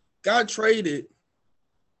really got traded,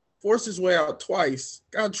 forced his way out twice,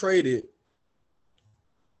 got traded,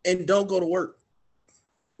 and don't go to work.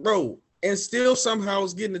 Bro, and still somehow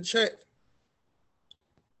is getting a check.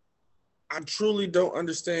 I truly don't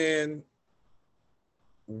understand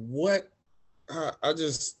what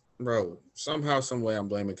somehow, some way I'm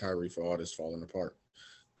blaming Kyrie for all this falling apart.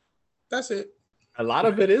 That's it. A lot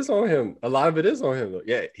of it is on him. Though.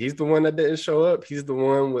 Yeah, he's the one that didn't show up. He's the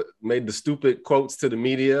one made the stupid quotes to the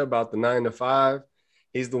media about the 9 to 5.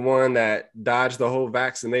 He's the one that dodged the whole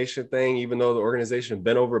vaccination thing, even though the organization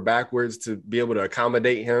bent over backwards to be able to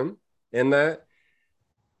accommodate him in that.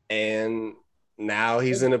 And now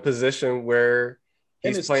he's in a position where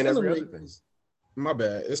he's playing every other thing. My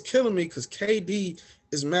bad. It's killing me because KD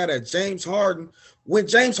is mad at James Harden when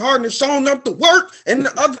James Harden is showing up to work and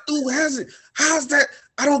the other dude hasn't. How's that?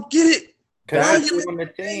 I don't get it. Why you on the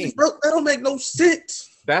team, bro? That don't make no sense.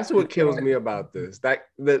 That's what kills me about this. That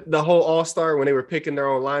the whole All-Star when they were picking their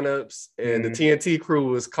own lineups and the TNT crew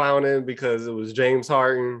was clowning because it was James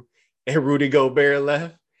Harden and Rudy Gobert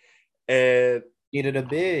left and needed a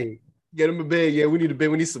big. Get him a big. Yeah, we need a big.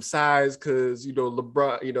 We need some size because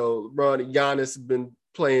LeBron and Giannis have been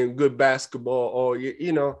playing good basketball all year,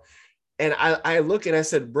 And I look and I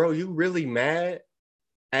said, bro, you really mad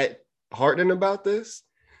at Harden about this?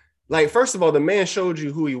 Like, first of all, the man showed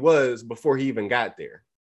you who he was before he even got there.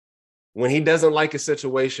 When he doesn't like a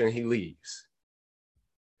situation, he leaves.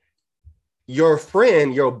 Your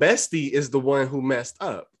friend, your bestie, is the one who messed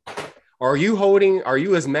up. Are you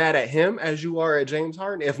as mad at him as you are at James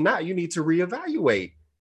Harden? If not, you need to reevaluate.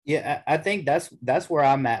 Yeah, I think that's where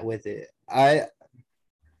I'm at with it. I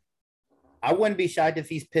wouldn't be shocked if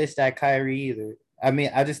he's pissed at Kyrie either. I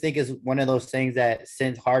mean, I just think it's one of those things that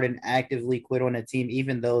since Harden actively quit on the team,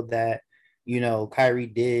 even though that, Kyrie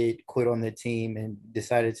did quit on the team and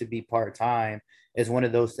decided to be part-time, it's one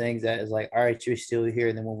of those things that is like, all right, you're still here.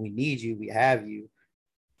 And then when we need you, we have you.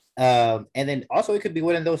 And then also it could be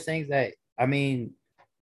one of those things that,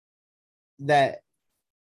 that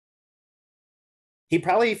he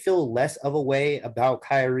probably feel less of a way about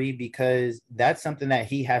Kyrie because that's something that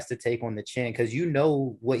he has to take on the chin because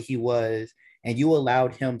what he was and you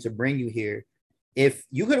allowed him to bring you here. If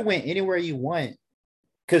you could have went anywhere you want,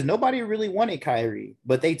 because nobody really wanted Kyrie,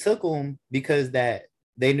 but they took him because that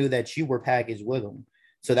they knew that you were packaged with him.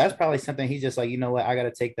 So that's probably something he's just like, you know what, I got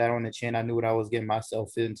to take that on the chin. I knew what I was getting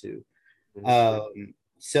myself into.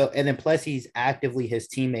 So, and then plus he's actively his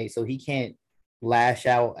teammate, so he can't lash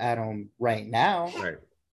out at him right now. Right.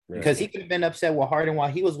 Because he could have been upset with Harden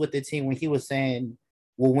while he was with the team when he was saying,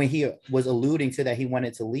 well, when he was alluding to that he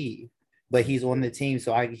wanted to leave, but he's on the team.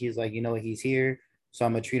 So he's like, you know, he's here. So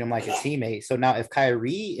I'm going to treat him like a teammate. So now if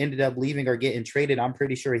Kyrie ended up leaving or getting traded, I'm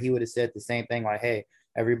pretty sure he would have said the same thing, like, hey,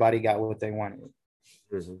 everybody got what they wanted.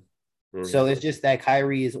 Mm-hmm. Mm-hmm. So it's just that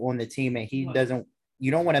Kyrie is on the team and he doesn't,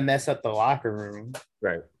 you don't want to mess up the locker room.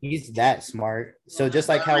 Right. He's that smart. So just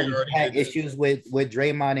like how we had issues with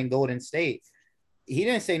Draymond and Golden State, he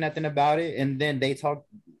didn't say nothing about it. And then they talked,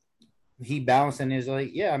 he bounced and is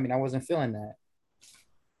like, yeah, I mean, I wasn't feeling that.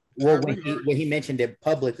 Well, when he mentioned it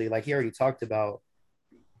publicly, like he already talked about,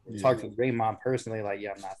 talked to Draymond personally, like,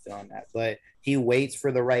 yeah, I'm not feeling that. But he waits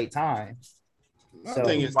for the right time. My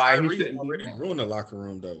thing is, Kyrie already ruined the locker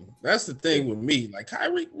room, though. That's the thing with me. Like,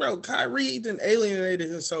 Kyrie then alienated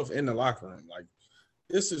himself in the locker room. Like,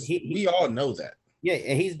 this is, we all know that. Yeah,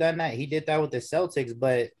 and he's done that. He did that with the Celtics,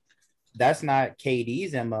 but that's not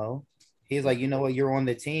KD's MO. He's like, you know what, you're on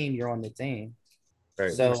the team, you're on the team.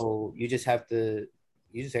 Right. So you just got to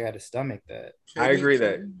stomach that. I agree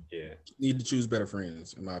that, yeah. Need to choose better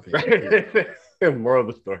friends, in my opinion. Moral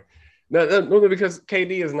of the story. No, because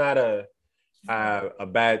KD is not a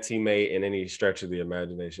bad teammate in any stretch of the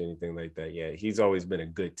imagination, anything like that. Yeah, he's always been a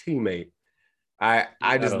good teammate. I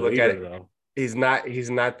just look at it. Though. He's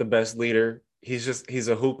not the best leader. He's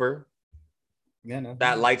a hooper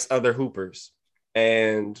that likes other hoopers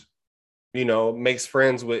and, you know, makes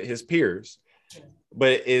friends with his peers.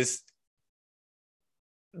 But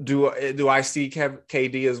do I see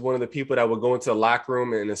KD as one of the people that would go into the locker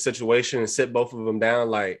room in a situation and sit both of them down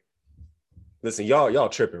like, listen, y'all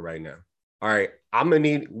tripping right now. All right,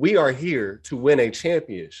 we are here to win a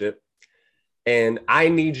championship, and I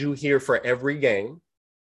need you here for every game,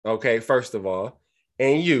 okay, first of all,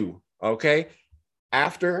 and you, okay?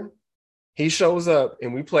 After he shows up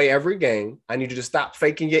and we play every game, I need you to stop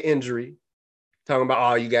faking your injury, talking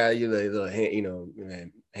about, oh, you got your little hand, you know,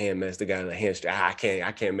 hand mess, the guy in the hamstring. I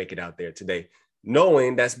can't make it out there today.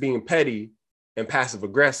 Knowing that's being petty and passive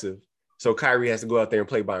aggressive, so Kyrie has to go out there and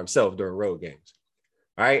play by himself during road games.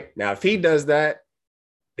 All right. Now, if he does that,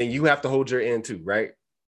 then you have to hold your end too, right?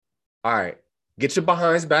 All right. Get your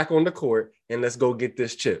behinds back on the court and let's go get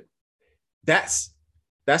this chip. That's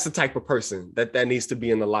the type of person that needs to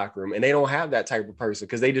be in the locker room. And they don't have that type of person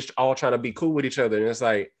because they just all trying to be cool with each other. And it's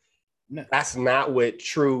like, that's not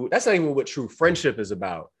even what true friendship is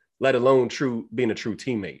about, let alone being a true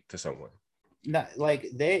teammate to someone. Not like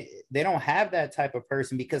they don't have that type of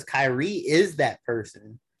person because Kyrie is that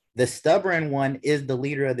person. The stubborn one is the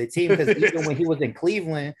leader of the team because even when he was in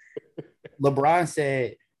Cleveland, LeBron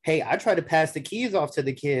said, hey, I tried to pass the keys off to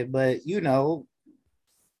the kid, but, you know,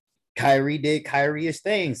 Kyrie did Kyrie's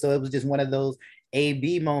thing. So it was just one of those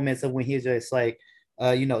A-B moments of when he's just like,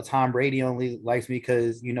 you know, Tom Brady only likes me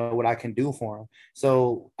because, you know, what I can do for him.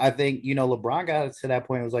 So I think, you know, LeBron got to that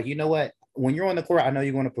point and was like, you know what, when you're on the court, I know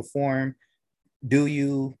you're going to perform. Do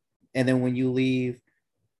you? And then when you leave,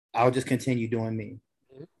 I'll just continue doing me.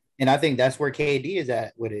 And I think that's where KD is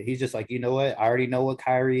at with it. He's just like, you know what? I already know what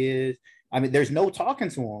Kyrie is. I mean, there's no talking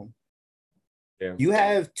to him. Yeah. You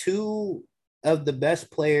have two of the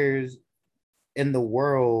best players in the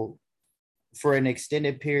world for an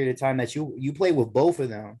extended period of time that you play with both of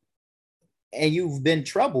them. And you've been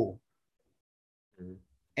trouble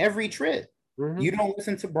every trip. Mm-hmm. You don't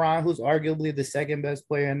listen to Bron, who's arguably the second best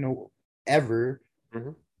player ever.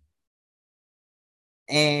 Mm-hmm.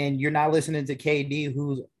 And you're not listening to KD,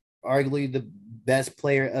 who's arguably the best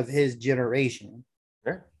player of his generation.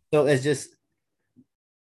 Sure. So it's just,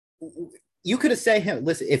 you could have said him,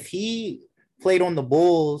 listen, if he played on the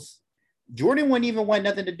Bulls, Jordan wouldn't even want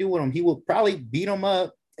nothing to do with him. He would probably beat him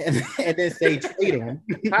up and then say trade him.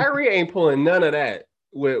 Kyrie ain't pulling none of that.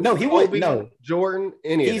 He would. No, Jordan,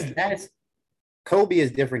 any of that. Kobe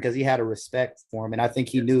is different because he had a respect for him, and I think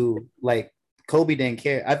he knew, like, Kobe didn't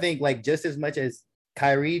care. I think, like, just as much as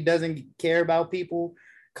Kyrie doesn't care about people,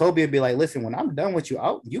 Kobe would be like, listen, when I'm done with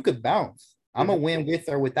you, you could bounce. I'm going to win with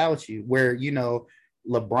or without you. Where, you know,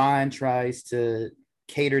 LeBron tries to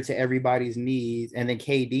cater to everybody's needs. And then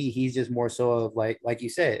KD, he's just more so of like you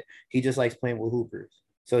said, he just likes playing with hoopers.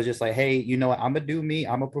 So it's just like, hey, you know what? I'm going to do me.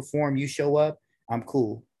 I'm going to perform. You show up. I'm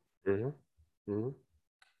cool. Mm-hmm. Mm-hmm.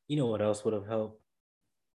 You know what else would have helped?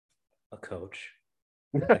 A coach.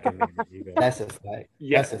 That's a fact.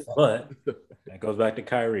 Yeah. That's a fact. But that goes back to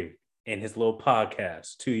Kyrie in his little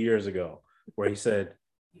podcast 2 years ago, where he said,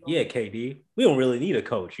 yeah, KD, we don't really need a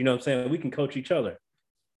coach. You know what I'm saying? We can coach each other.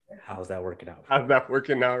 How's that working out? How's that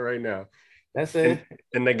working out right now? That's it.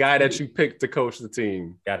 And the guy that you picked to coach the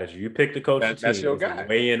team. You picked to coach the team. That's your guy.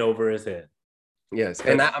 Way in over his head. Yes,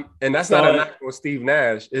 and that's So, not a knock on Steve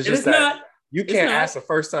Nash. It's just that not. you It's can't not. ask a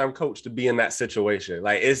first-time coach to be in that situation.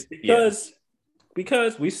 Like it's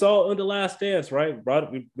Because we saw in the Last Dance, right?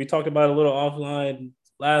 We talked about it a little offline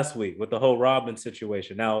last week with the whole Robin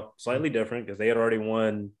situation. Now, slightly different because they had already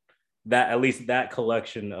won that, at least that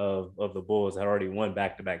collection of the Bulls had already won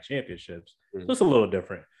back-to-back championships. So it's a little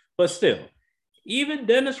different. But still, even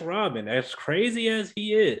Dennis Rodman, as crazy as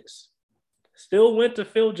he is, still went to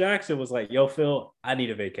Phil Jackson, was like, yo, Phil, I need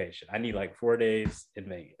a vacation. I need like 4 days in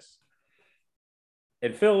Vegas.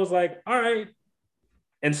 And Phil was like, all right.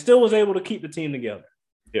 And still was able to keep the team together.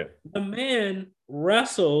 Yeah. The man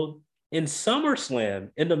wrestled in SummerSlam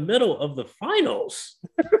in the middle of the finals.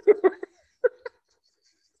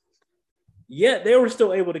 Yet they were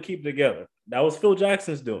still able to keep it together. That was Phil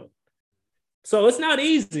Jackson's doing. So it's not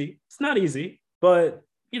easy. It's not easy. But,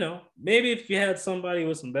 you know, maybe if you had somebody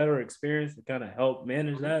with some better experience to kind of help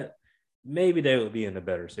manage that, maybe they would be in a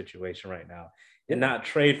better situation right now and not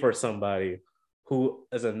trade for somebody who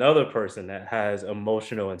is another person that has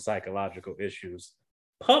emotional and psychological issues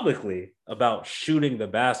publicly about shooting the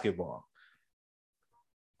basketball.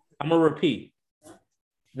 I'm going to repeat.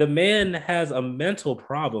 The man has a mental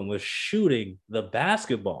problem with shooting the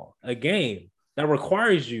basketball, a game that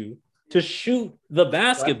requires you to shoot the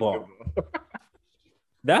basketball.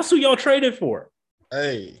 That's who y'all traded for.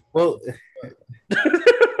 Hey. Well,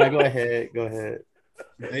 go ahead.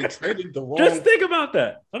 They traded the wrong. Just think about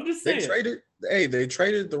that. I'm just saying. They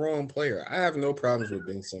traded the wrong player. I have no problems with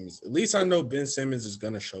Ben Simmons. At least I know Ben Simmons is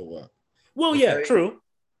gonna show up. Well, yeah, true.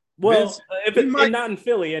 Well, if it's not in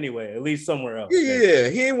Philly anyway, at least somewhere else. Yeah,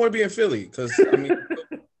 he didn't want to be in Philly because I mean,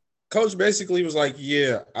 Coach basically was like,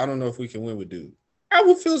 "Yeah, I don't know if we can win with dude." I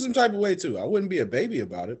would feel some type of way too. I wouldn't be a baby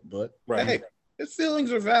about it, but hey, his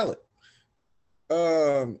feelings are valid.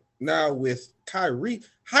 Now with Kyrie,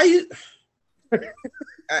 how you?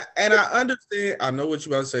 And I understand. I know what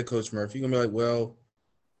you're about to say, Coach Murphy. You're gonna be like, "Well,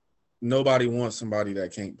 nobody wants somebody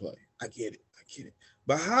that can't play." I get it.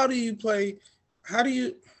 But how do you play? How do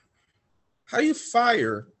you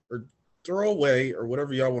fire or throw away or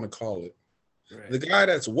whatever y'all want to call it? Right. The guy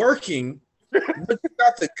that's working, but you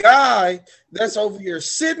got the guy that's over here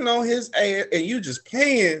sitting on his ass and you just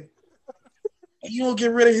paying, and you don't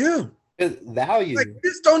get rid of him. Value. Like,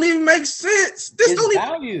 this don't even make sense. This don't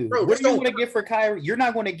value. Even, bro, what do you want to get for Kyrie? You're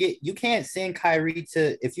not going to get. You can't send Kyrie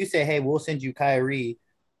to. If you say, "Hey, we'll send you Kyrie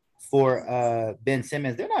for Ben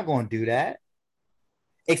Simmons," they're not going to do that.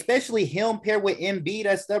 Especially him paired with Embiid,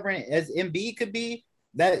 as stubborn as Embiid could be.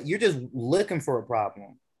 That you're just looking for a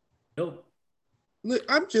problem. Nope. Look,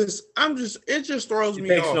 I'm just. It just throws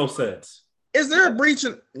me off. Makes no sense. Is there a breach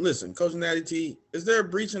in? Listen, Coach Natty T. Is there a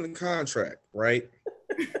breach in the contract? Right.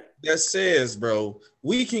 That says, bro,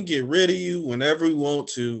 we can get rid of you whenever we want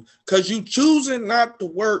to because you choosing not to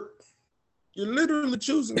work. You're literally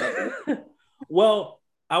choosing not to work. Well,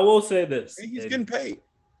 I will say this. And he's getting paid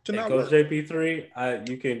to not Coach work.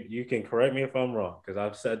 JP3, you can correct me if I'm wrong because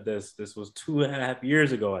I've said this. This was 2.5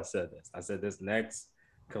 years ago I said this. I said this next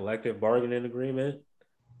collective bargaining agreement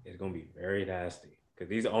is going to be very nasty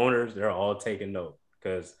because these owners, they're all taking note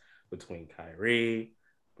because between Kyrie,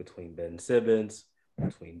 between Ben Simmons,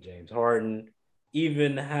 between James Harden,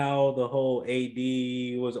 even how the whole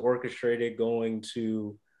AD was orchestrated going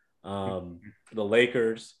to the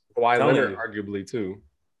Lakers. Kawhi Leonard, arguably, too.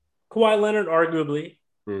 Kawhi Leonard, arguably.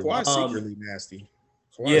 Kawhi's secretly nasty.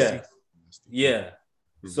 Yeah.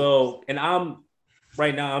 So, and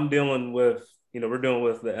right now I'm dealing with, we're dealing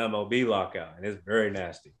with the MLB lockout, and it's very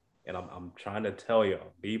nasty. And I'm trying to tell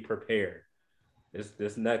y'all, be prepared.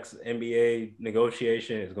 This next NBA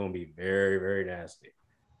negotiation is going to be very, very nasty.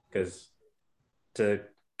 Because to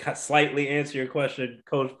slightly answer your question,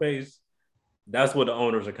 Coach Pace, that's what the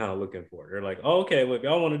owners are kind of looking for. They're like, oh, okay, well, if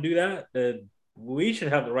y'all want to do that, then we should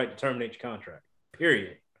have the right to terminate your contract,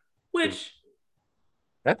 period. Which,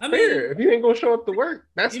 that's fair. If you ain't going to show up to work,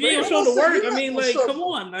 that's fair. If you ain't show up to work, I mean, like, come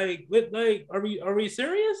on. Are we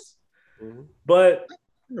serious? Mm-hmm. But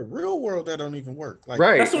in the real world, that don't even work. Like,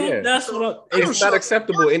 right. That's what it's not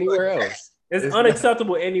acceptable anywhere else. It's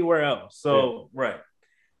unacceptable anywhere else. So, right.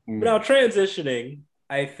 But now transitioning,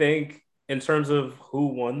 I think in terms of who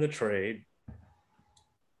won the trade,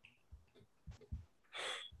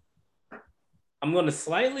 I'm going to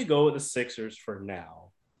slightly go with the Sixers for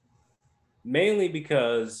now, mainly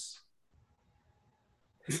because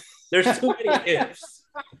there's too many ifs.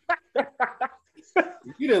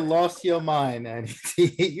 You done lost your mind, Andy.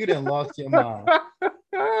 You done lost your mind.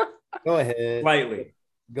 Go ahead. Slightly.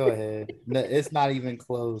 Go ahead. No, it's not even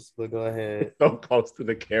close, but go ahead. So close to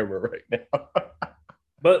the camera right now.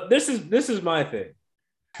 But this is my thing.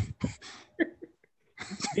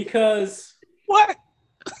 Because What?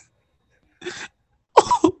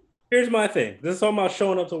 here's my thing. This is talking about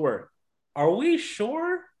showing up to work. Are we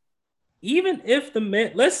sure? Even if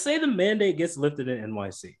let's say the mandate gets lifted in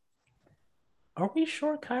NYC, are we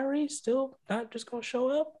sure Kyrie's still not just gonna show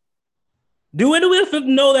up? Do we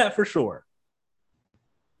know that for sure?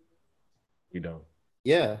 You don't.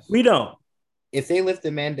 Yeah. We don't. If they lift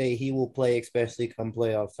the mandate, he will play, especially come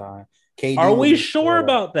playoff time. KD Are we will sure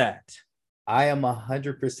about that? I am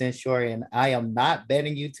 100% sure, and I am not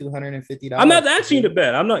betting you $250. I'm not asking you to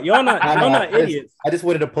bet. I'm not. Y'all not idiots. I just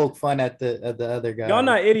wanted to poke fun at the other guy. Y'all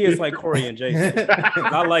not idiots like Corey and Jason.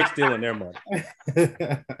 I like stealing their money.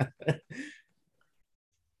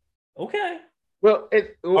 Okay. Well,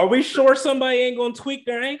 are we sure somebody ain't gonna tweak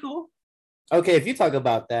their ankle? Okay, if you talk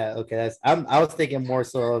about that, okay, I was thinking more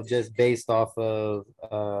so of just based off of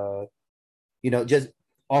just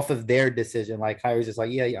off of their decision. Like Kyrie's just like,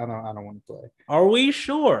 yeah, I don't want to play. Are we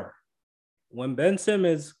sure when Ben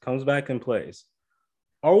Simmons comes back and plays?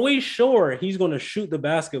 Are we sure he's going to shoot the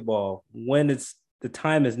basketball when the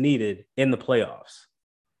time is needed in the playoffs?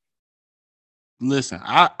 Listen,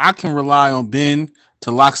 I can rely on Ben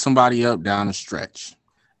to lock somebody up down the stretch.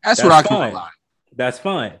 That's what I can rely on. That's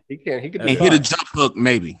fine. He can hit a jump hook,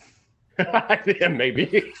 maybe. Yeah,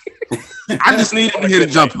 maybe. I just need him to hit a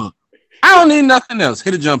jump hook. I don't need nothing else.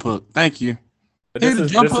 Hit a jump hook. Thank you. Hit a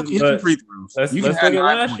jump hook, hit the free throws. Let's look at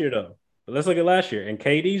last year, though. But let's look at last year. And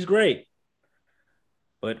KD's great.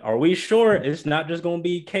 But are we sure it's not just going to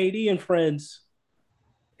be KD and friends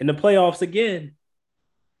in the playoffs again?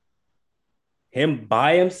 Him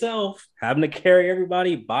by himself, having to carry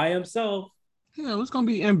everybody by himself. Yeah, it's going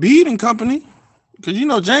to be Embiid and company.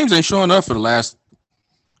 Because, James ain't showing up for the last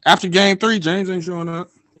 – after game 3, James ain't showing up.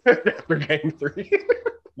 After game 3.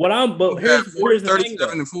 Here's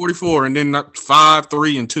 37 and 44, and then 5,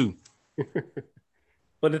 3, and 2.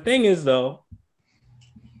 But the thing is, though,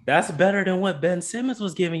 that's better than what Ben Simmons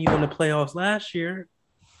was giving you in the playoffs last year.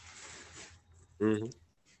 Mm-hmm.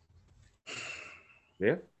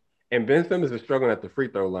 Yeah. And Ben Simmons is struggling at the free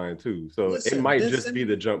throw line, too. So it might just be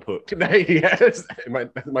the jump hook that he has. It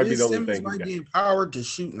might be the only thing. Might be empowered to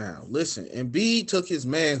shoot now. Listen, Embiid took his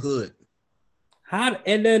manhood.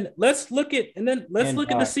 Let's look at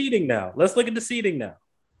the seeding now. Let's look at the seeding now.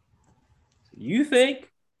 You think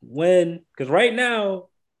because right now,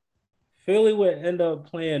 Philly would end up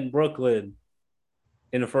playing Brooklyn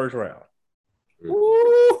in the first round.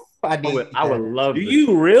 Ooh, I would love. Do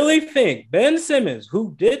you really think Ben Simmons,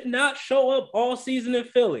 who did not show up all season in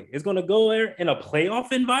Philly, is going to go there in a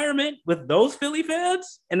playoff environment with those Philly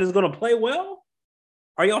fans and is going to play well?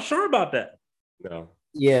 Are y'all sure about that? No.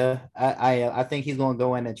 Yeah, I think he's going to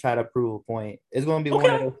go in and try to prove a point. It's going to be one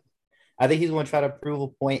of those. I think he's going to try to prove a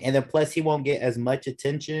point, and then plus he won't get as much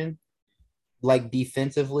attention, like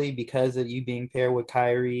defensively, because of you being paired with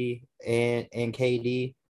Kyrie and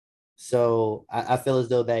KD. So I feel as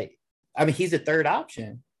though he's a third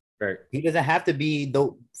option. Right. He doesn't have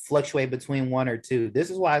to fluctuate between one or two. This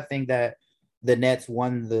is why I think that the Nets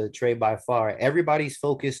won the trade by far. Everybody's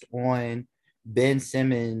focused on Ben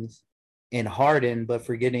Simmons and Harden, but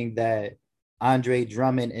forgetting that Andre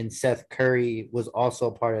Drummond and Seth Curry was also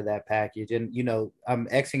part of that package. And, I'm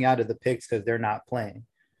Xing out of the picks because they're not playing.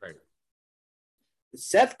 Right.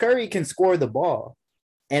 Seth Curry can score the ball.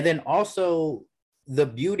 And then also the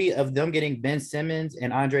beauty of them getting Ben Simmons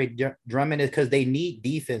and Andre Drummond is because they need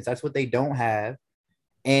defense. That's what they don't have.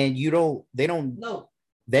 And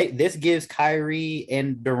this gives Kyrie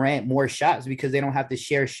and Durant more shots because they don't have to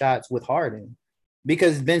share shots with Harden.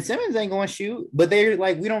 Because Ben Simmons ain't going to shoot, but they're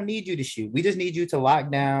like, we don't need you to shoot. We just need you to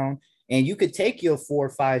lock down, and you could take your 4 or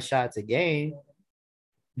 5 shots a game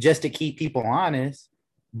just to keep people honest.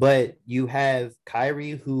 But you have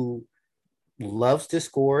Kyrie who loves to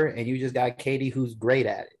score, and you just got KD who's great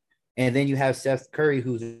at it. And then you have Seth Curry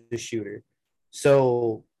who's a shooter.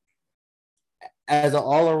 So as an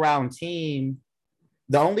all-around team,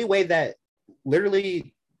 the only way that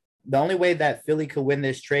Philly could win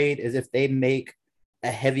this trade is if they make a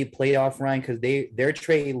heavy playoff run, because their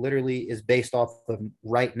trade literally is based off of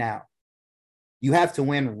right now. You have to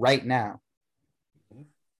win right now.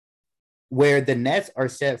 Where the Nets are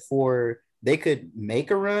set for, they could make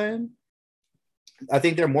a run. I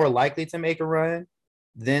think they're more likely to make a run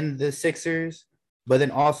than the Sixers, but then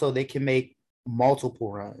also they can make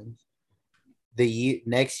multiple runs.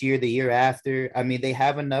 Next year, the year after. I mean, they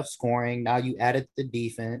have enough scoring. Now you added the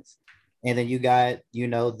defense. And then you got,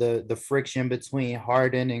 the friction between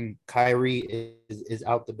Harden and Kyrie is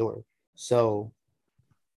out the door. So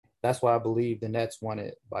that's why I believe the Nets won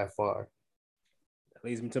it by far. That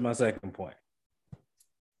leads me to my second point.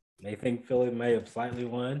 They think Philly may have slightly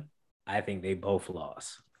won. I think they both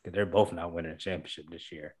lost because they're both not winning a championship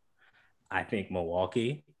this year. I think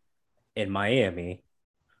Milwaukee and Miami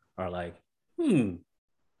are like, we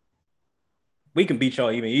can beat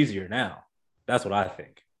y'all even easier now. That's what I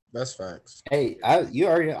think. That's facts. Hey,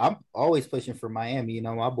 I'm always pushing for Miami. You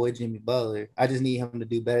know, my boy Jimmy Butler. I just need him to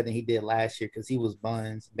do better than he did last year because he was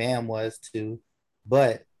buns. Bam was too.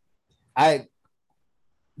 But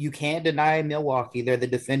you can't deny Milwaukee. They're the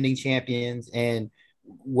defending champions, and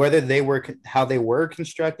whether they were how they were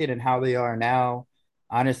constructed and how they are now,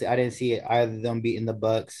 honestly, I didn't see either of them beating the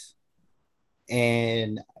Bucks.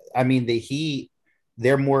 And I mean, the Heat,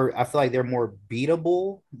 they're more. I feel like they're more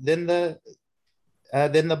beatable than the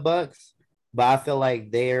Bucks, but I feel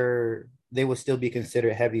like they would still be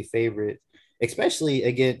considered heavy favorites, especially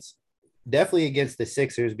definitely against the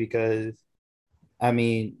Sixers because I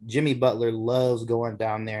mean Jimmy Butler loves going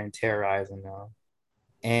down there and terrorizing them,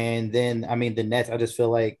 and then I mean the Nets. I just feel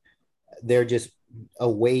like they're just a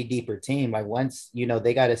way deeper team. Like once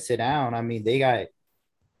they got to sit down. I mean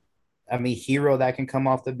Hero that can come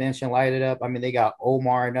off the bench and light it up. I mean, they got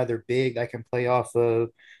Omar, another big that can play off of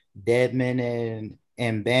Deadman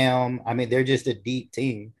and Bam. I mean, they're just a deep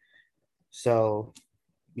team. So,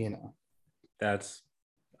 That's,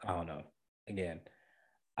 I don't know. Again,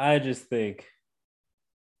 I just think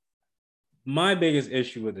my biggest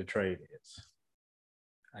issue with the trade is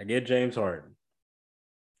I get James Harden,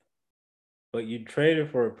 but you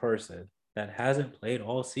traded for a person that hasn't played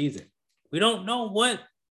all season. You don't know what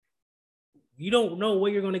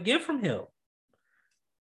you're going to get from him.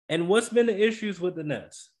 And what's been the issues with the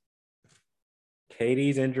Nets?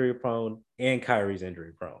 KD's injury prone and Kyrie's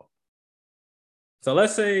injury prone. So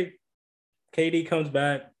let's say KD comes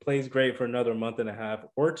back, plays great for another month and a half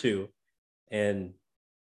or two, and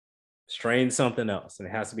strains something else, and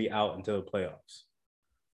it has to be out until the playoffs.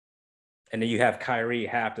 And then you have Kyrie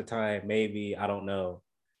half the time, maybe, I don't know.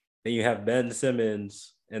 Then you have Ben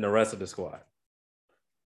Simmons and the rest of the squad.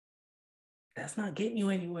 That's not getting you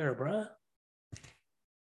anywhere, bruh.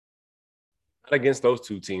 Against those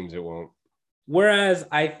two teams, it won't. Whereas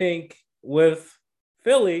I think with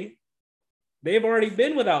Philly, they've already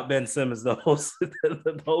been without Ben Simmons the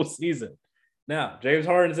whole season. Now, James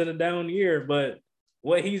Harden's in a down year, but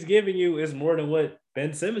what he's giving you is more than what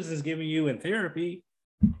Ben Simmons is giving you in therapy.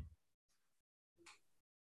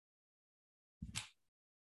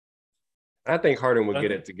 I think Harden will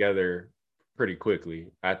get it together pretty quickly.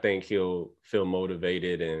 I think he'll feel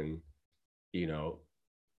motivated and,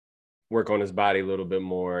 work on his body a little bit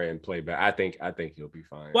more and play back. I think he'll be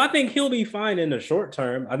fine. Well, I think he'll be fine in the short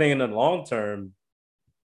term. I think in the long term,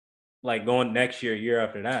 like going next year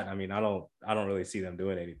after that, I mean, I don't really see them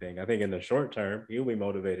doing anything. I think in the short term, he'll be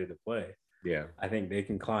motivated to play. Yeah. I think they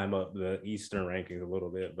can climb up the Eastern rankings a little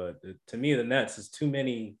bit, but to me, the Nets is too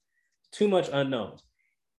much unknowns.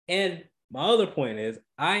 And my other point is,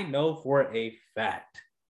 I know for a fact,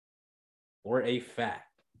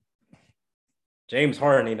 James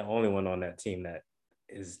Harden ain't the only one on that team that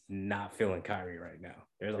is not feeling Kyrie right now.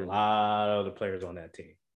 There's a lot of other players on that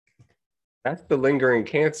team. That's the lingering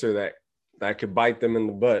cancer that could bite them in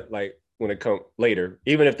the butt, like when it comes later,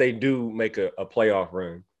 even if they do make a playoff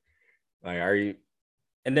run. Like, are you?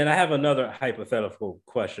 And then I have another hypothetical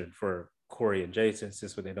question for Corey and Jason,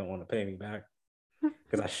 since they don't want to pay me back,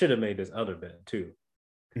 because I should have made this other bet too.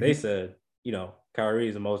 They said, Kyrie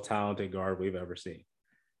is the most talented guard we've ever seen.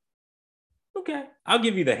 Okay, I'll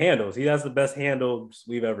give you the handles. He has the best handles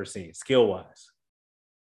we've ever seen, skill-wise.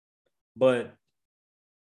 But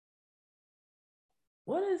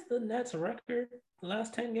what is the Nets' record the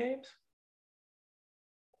last 10 games?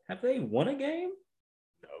 Have they won a game?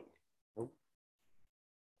 No.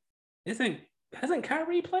 Hasn't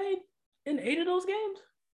Kyrie played in 8 of those games?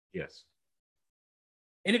 Yes.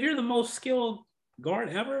 And if you're the most skilled guard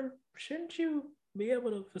ever, shouldn't you be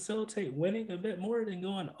able to facilitate winning a bit more than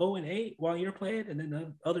going 0-8 while you're playing, and then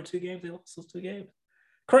the other 2 games, they lost those 2 games?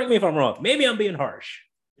 Correct me if I'm wrong. Maybe I'm being harsh.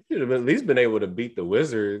 You should have at least been able to beat the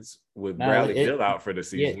Wizards with Bradley Beal out for the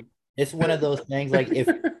season. Yeah, it's one of those things like if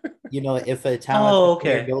a talented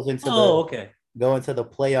player goes into go into the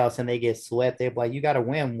playoffs and they get swept, they're like, you got to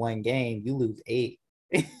win 1 game, you lose 8.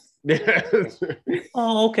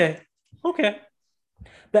 Oh, okay.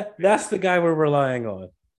 That's the guy we're relying on.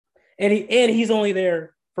 And he's only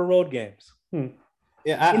there for road games.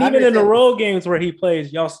 Yeah, and even in the road games where he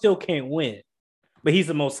plays, y'all still can't win. But he's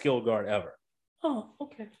the most skilled guard ever. Oh,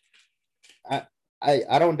 okay.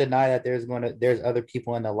 I don't deny that there's other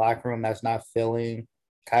people in the locker room that's not feeling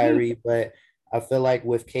Kyrie, but I feel like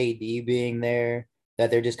with KD being there, that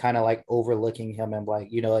they're just kind of like overlooking him and like,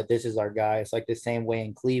 like, this is our guy. It's like the same way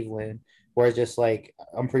in Cleveland, where it's just like,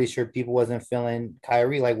 I'm pretty sure people wasn't feeling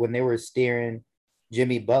Kyrie like when they were steering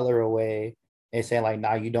Jimmy Butler away and saying like,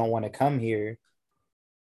 nah, you don't want to come here.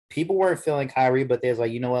 People weren't feeling Kyrie, but there's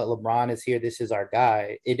like, you know what, LeBron is here. This is our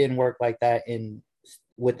guy. It didn't work like that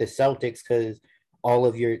with the Celtics because all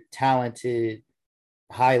of your talented,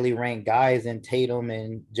 highly ranked guys in Tatum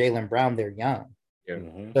and Jaylen Brown, they're young. Yeah.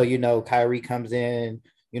 Mm-hmm. So, Kyrie comes in,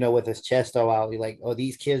 with his chest all out. You're like, oh,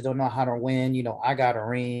 these kids don't know how to win. I got a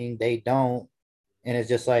ring. They don't. And it's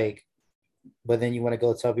just like, but then you want to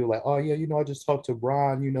go tell people like, oh, yeah, I just talked to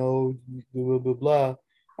Bron, blah, blah, blah.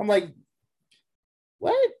 I'm like,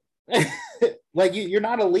 what? Like, you're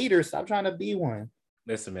not a leader. Stop trying to be one.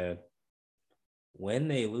 Listen, man, when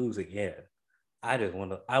they lose again, I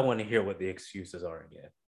want to hear what the excuses are again.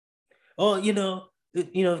 Oh,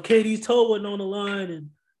 if KD's toe wasn't on the line, and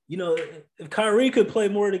if Kyrie could play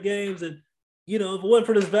more of the games, and if it wasn't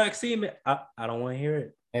for this vaccine, man, I don't want to hear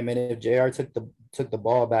it. Hey man, if JR took the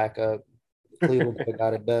ball back up, Cleveland could have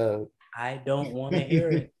got a dub. I don't want to hear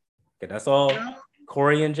it. That's all.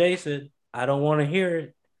 Corey and Jason, I don't want to hear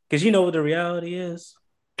it. Because you know what the reality is?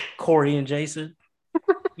 Corey and Jason,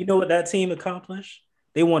 you know what that team accomplished?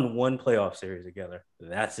 They won one playoff series together.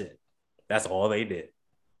 That's it. That's all they did.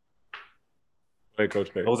 Hey,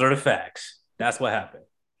 Coach Payne. Those are the facts. That's what happened.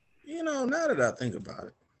 Now that I think about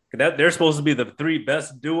it. They're supposed to be the 3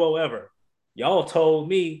 best duo ever. Y'all told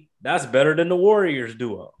me that's better than the Warriors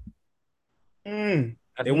duo. They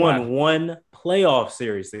won one playoff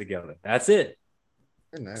series together. That's it.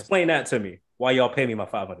 Explain that to me. Why y'all pay me my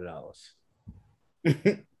 $500?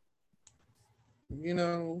 Kyrie.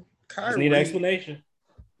 Just need an explanation.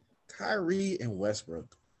 Kyrie and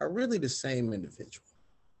Westbrook are really the same individual.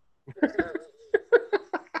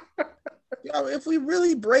 If we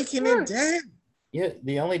really breaking it down. Yeah,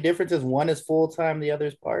 the only difference is one is full-time, the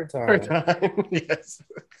other's part-time. Yes.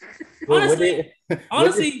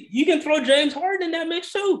 Honestly, you can throw James Harden in that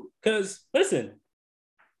mix too. Because, listen,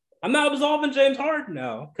 I'm not absolving James Harden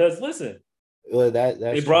now. Because, listen, well,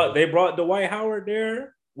 they brought Dwight Howard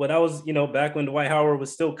there. Well, that was, back when Dwight Howard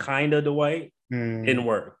was still kind of Dwight. Didn't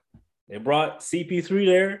work. They brought CP3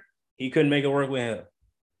 there. He couldn't make it work with him.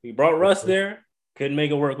 He brought Russ there. Couldn't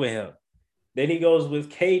make it work with him. Then he goes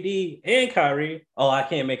with KD and Kyrie. Oh, I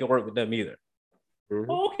can't make it work with them either.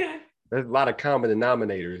 Mm-hmm. Oh, okay. There's a lot of common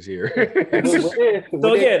denominators here.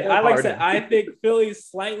 So again, I said, I think Philly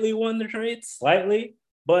slightly won the trade, slightly,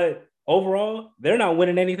 but overall, they're not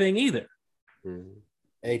winning anything either.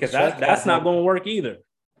 Because that's not going to work either.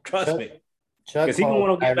 Trust me. Because he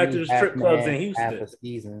want to get back to the strip clubs in Houston. Half a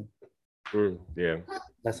season. Yeah.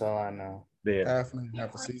 That's all I know. Yeah.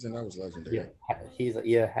 Half a season. That was legendary.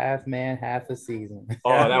 Yeah, half man, half a season.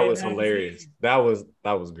 Oh, that was hilarious. That was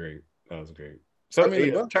great. That was great.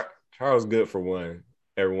 So Charles good for one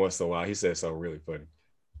every once in a while. He said something really funny.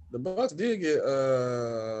 The Bucks did get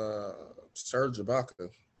Serge Ibaka.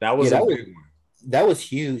 That was a big one. That was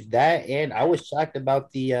huge. That, and I was shocked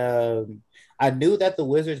about the I knew that the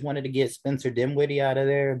Wizards wanted to get Spencer Dinwiddie out of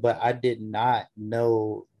there, but I did not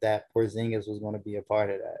know that Porzingis was going to be a part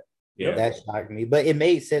of that. Yeah. That shocked me. But it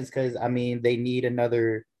made sense because, they need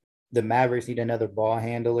the Mavericks need another ball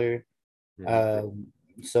handler.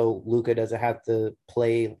 So Luka doesn't have to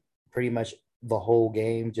play pretty much the whole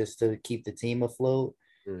game just to keep the team afloat.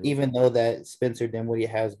 Even though that Spencer Dinwiddie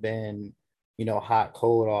has been, hot,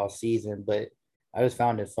 cold all season. But I just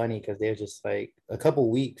found it funny because they're just like a couple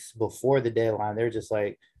weeks before the deadline, they're just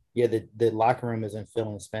like, yeah, the locker room isn't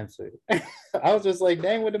feeling Spencer. I was just like,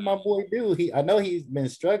 dang, what did my boy do? I know he's been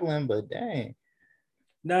struggling, but dang.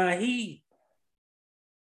 Nah, he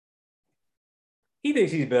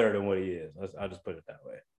thinks he's better than what he is. I'll just put it that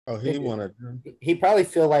way. Oh, he wanted. He probably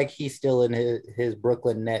feel like he's still in his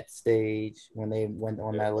Brooklyn Nets stage when they went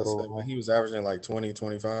on that little. When he was averaging like 20,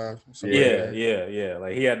 25. Yeah.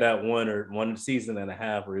 Like he had that one season and a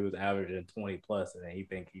half where he was averaging 20 plus, and he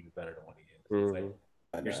think he's better than what he is.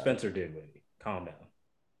 Like, you're Spencer Dinwiddie. Calm down.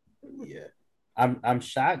 Yeah, I'm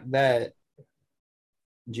shocked that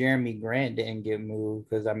Jeremy Grant didn't get moved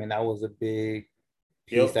because that was a big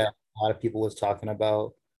piece that a lot of people was talking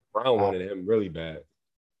about. Brown wanted him really bad.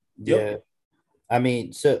 Yeah,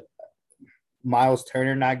 so Miles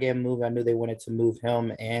Turner not getting moved. I knew they wanted to move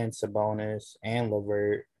him and Sabonis and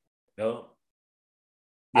LeVert. Yep.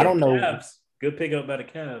 I don't know. Cavs. Good pickup by the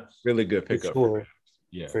Cavs. Really good pickup. Sure.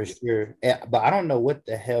 Yeah, for sure. Yeah, but I don't know what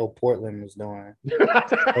the hell Portland was doing.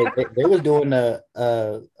 they was doing a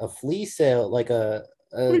flea sale, like a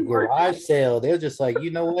garage sale. They were just like,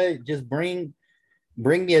 you know what? Just bring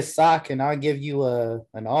me a sock and I'll give you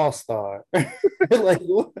an all-star. Like,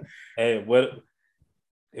 Hey, what?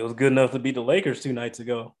 It was good enough to beat the Lakers 2 nights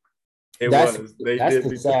ago. that's They that's did the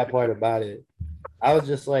beat sad part about it. I was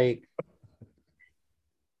just like,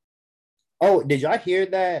 oh, did y'all hear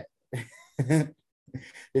that?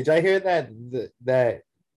 Did y'all hear that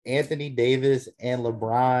Anthony Davis and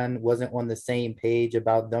LeBron wasn't on the same page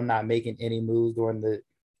about them not making any moves during the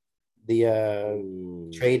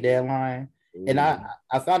trade deadline? And I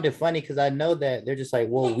found it funny because I know that they're just like,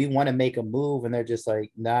 well, we want to make a move, and they're just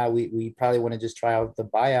like, nah, we probably want to just try out the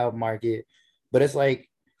buyout market. But it's like,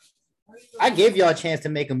 I gave y'all a chance to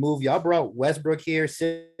make a move. Y'all brought Westbrook here,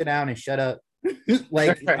 sit down and shut up.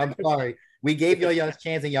 Like, I'm sorry. We gave y'all's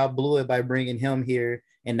chance and y'all blew it by bringing him here.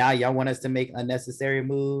 And now y'all want us to make unnecessary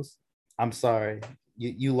moves. I'm sorry.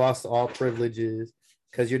 You lost all privileges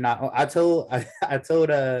because you're not. I told Coach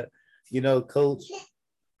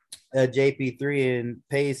JP3 and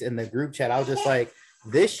Pace in the group chat. I was just like,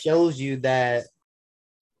 this shows you that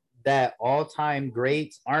all-time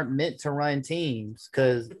greats aren't meant to run teams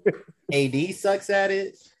because AD sucks at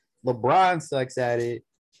it, LeBron sucks at it,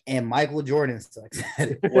 and Michael Jordan sucks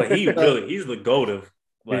at it. Well, he's the GOAT of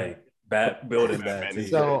like building bad teams.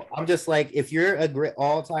 So I'm just like, if you're a great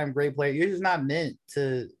all-time great player, you're just not meant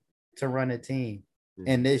to run a team,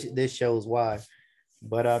 and this shows why.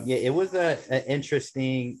 But yeah, it was a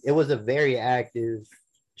very active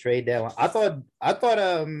trade deadline. I thought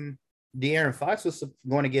De'Aaron Fox was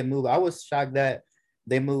going to get moved. I was shocked that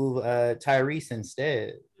they moved Tyrese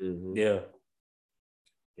instead. Mm-hmm. Yeah.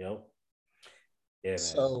 Yep. Yeah.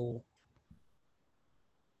 So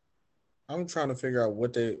I'm trying to figure out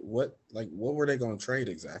what were they going to trade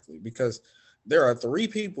exactly? Because there are 3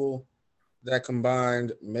 people that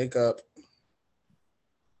combined make up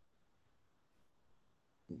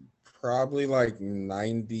probably like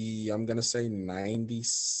 90. I'm gonna say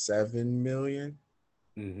 97 million.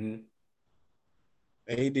 Mm-hmm.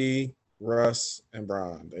 AD, Russ, and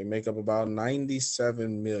Bron. They make up about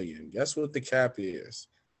 97 million. Guess what the cap is?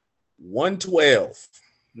 112.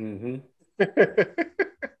 Mm-hmm.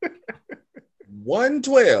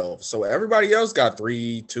 112. So everybody else got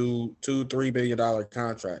 $3 billion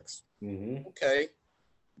contracts. Mm-hmm. Okay.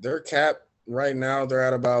 Their cap right now, they're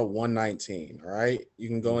at about 119. All right. You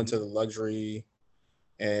can go into the luxury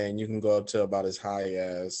and you can go up to about as high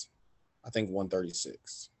as I think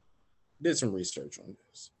 136. Did some research on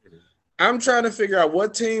this. I'm trying to figure out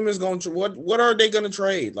what team is going to what are they going to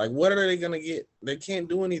trade? Like, what are they going to get? They can't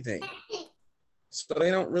do anything. So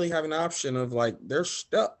they don't really have an option of like they're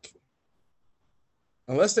stuck.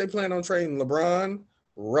 Unless they plan on trading LeBron,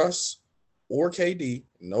 Russ, or KD.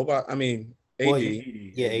 Nobody, I mean, AD. Well,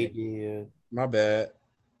 yeah, AD. Yeah. My bad.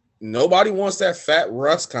 Nobody wants that fat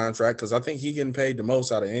Russ contract because I think he's getting paid the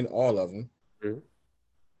most out of all of them. Mm-hmm.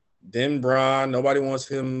 Then Bron, nobody wants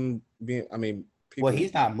him being, I mean, well,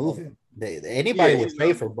 he's not moving. Anybody would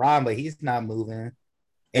trade for Bron, but he's not moving.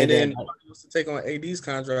 And then nobody wants to take on AD's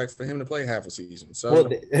contract for him to play half a season. So,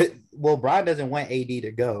 well, Bron doesn't want AD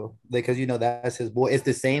to go because that's his boy. It's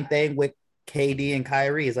the same thing with KD and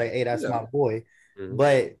Kyrie. It's like, hey, that's my boy. Mm-hmm.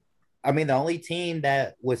 But I mean, the only team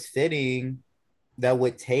that was fitting that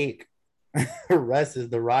would take Russ is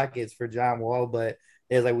the Rockets for John Wall, but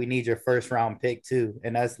it's like, we need your first round pick too,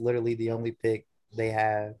 and that's literally the only pick they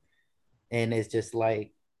have. And it's just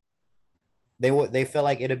like they feel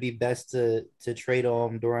like it'd be best to trade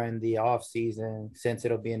him during the off season since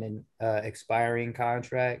it'll be an expiring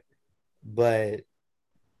contract. But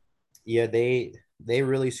yeah, they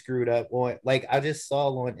really screwed up on, like, I just saw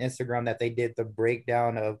on Instagram that they did the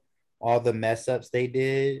breakdown of all the mess ups they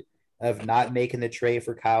did of not making the trade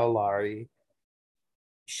for Kyle Lowry,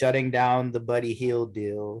 shutting down the Buddy Hield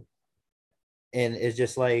deal. And it's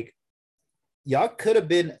just like, y'all could have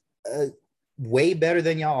been way better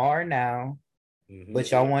than y'all are now,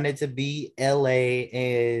 but y'all wanted to be LA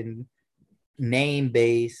and name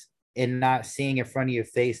base and not seeing in front of your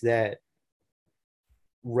face that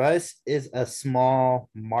Russ is a small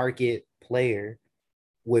market player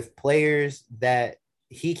with players that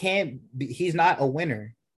he's not a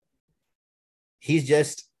winner. He's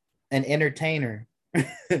just an entertainer.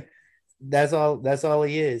 That's all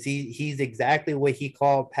he is. He's exactly what he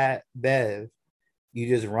called Pat Bev. You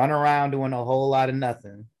just run around doing a whole lot of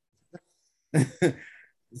nothing.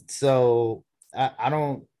 So I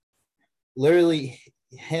don't, literally,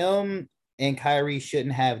 him and Kyrie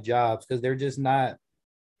shouldn't have jobs because they're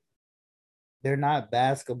not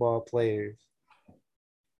basketball players.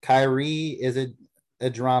 Kyrie is a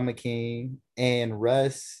drama king, and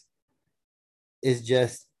Russ is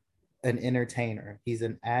just an entertainer. He's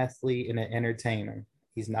an athlete and an entertainer.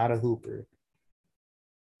 He's not a hooper.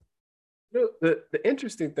 The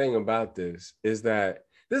interesting thing about this is that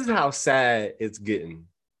this is how sad it's getting,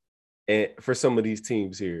 and for some of these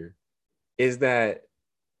teams here, is that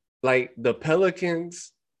like the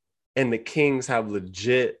Pelicans and the Kings have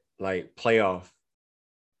legit like playoff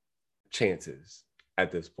chances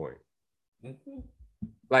at this point. Mm-hmm.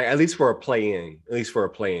 Like at least for a play-in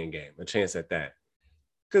game, a chance at that.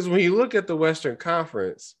 Because when you look at the Western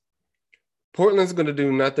Conference, Portland's going to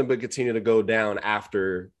do nothing but continue to go down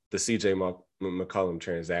after the CJ McCollum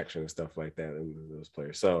transaction and stuff like that, and those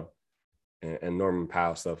players. So, and Norman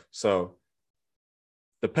Powell stuff. So,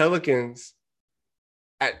 the Pelicans,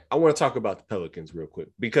 I want to talk about the Pelicans real quick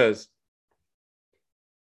because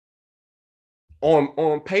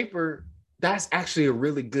on paper, that's actually a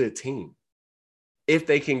really good team if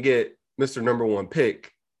they can get Mr. Number One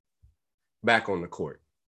pick back on the court.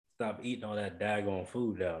 Stop eating all that daggone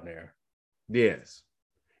food down there. Yes.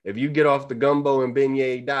 If you get off the gumbo and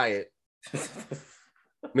beignet diet,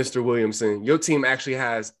 Mr. Williamson, your team actually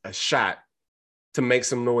has a shot to make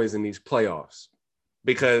some noise in these playoffs.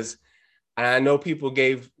 Because I know people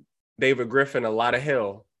gave David Griffin a lot of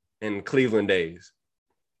hell in Cleveland days.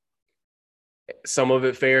 Some of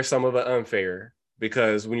it fair, some of it unfair.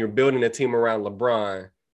 Because when you're building a team around LeBron,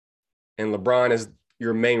 and LeBron is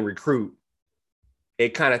your main recruit,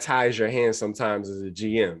 it kind of ties your hands sometimes as a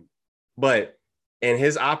GM. But in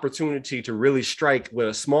his opportunity to really strike with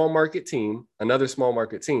a small market team, another small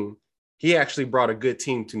market team, he actually brought a good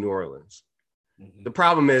team to New Orleans. Mm-hmm. The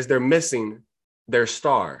problem is they're missing their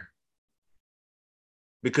star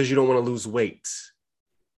because you don't want to lose weight.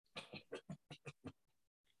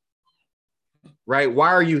 Right? Why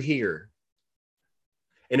are you here?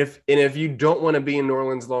 And if you don't want to be in New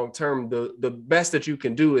Orleans long term, the best that you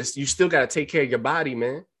can do is you still got to take care of your body,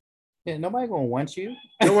 man. Yeah, nobody gonna want you.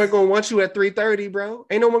 No one gonna want you at 3:30, bro.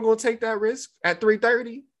 Ain't no one gonna take that risk at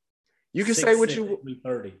 3:30. You can say what you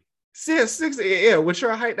 3:30. See, 6, yeah, with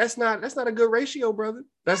your height, that's not a good ratio, brother.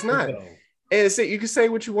 That's not. No. And you can say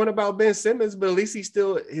what you want about Ben Simmons, but at least he's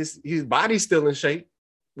still his body's still in shape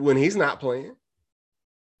when he's not playing.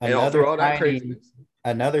 And all through all that craziness.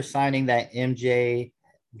 Another signing that MJ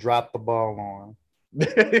dropped the ball on.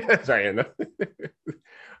 That's right.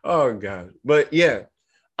 Oh God. But yeah,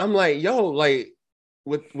 I'm like, yo, like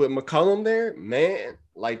with McCollum there, man,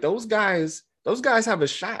 like those guys have a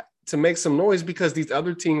shot to make some noise because these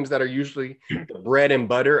other teams that are usually the bread and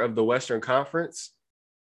butter of the Western Conference,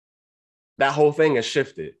 that whole thing has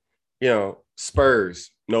shifted. You know, Spurs,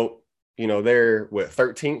 nope. You know, they're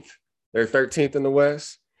 13th? They're 13th in the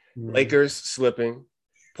West. Mm-hmm. Lakers slipping.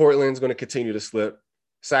 Portland's going to continue to slip.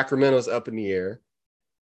 Sacramento's up in the air.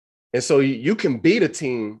 And so you can beat a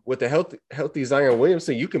team with a healthy Zion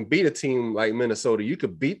Williamson. You can beat a team like Minnesota. You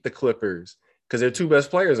could beat the Clippers because their two best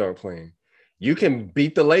players aren't playing. You can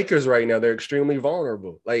beat the Lakers right now. They're extremely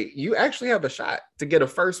vulnerable. Like, you actually have a shot to get a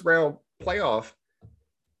first-round playoff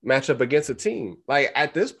matchup against a team. Like,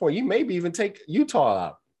 at this point, you maybe even take Utah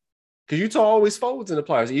out because Utah always folds in the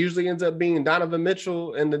playoffs. It usually ends up being Donovan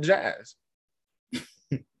Mitchell and the Jazz.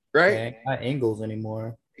 Right? Yeah, not Ingles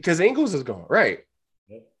anymore. Because Ingles is gone, right?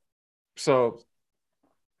 Yep. So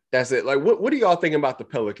that's it. Like, what are y'all thinking about the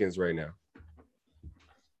Pelicans right now?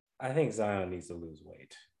 I think Zion needs to lose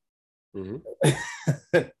weight. Mm-hmm.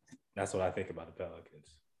 That's what I think about the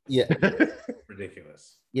Pelicans. Yeah.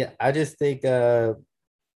 Ridiculous. Yeah, I just think hey,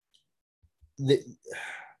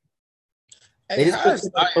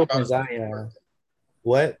 Zion.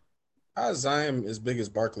 What? How is Zion as big as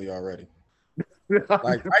Barkley already?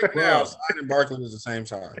 Like right now, Zion and Barkley is the same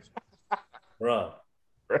size. Bro.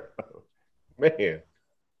 Man.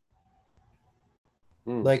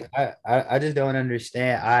 Like I just don't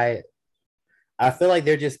understand. I feel like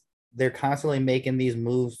they're constantly making these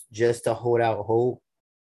moves just to hold out hope.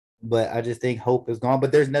 But I just think hope is gone.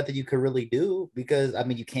 But there's nothing you could really do because I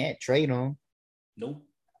mean you can't trade them. Nope.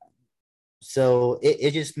 So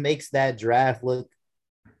it just makes that draft look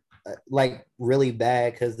like really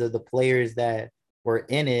bad because of the players that were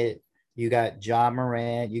in it. You got John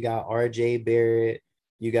Morant, you got RJ Barrett,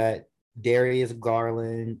 you got Darius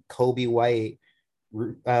Garland, Kobe White,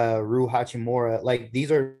 Rui Hachimura. Like,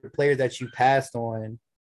 these are players that you passed on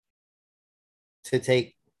to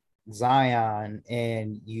take Zion,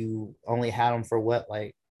 and you only had them for what,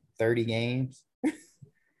 like 30 games?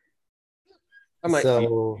 I'm like,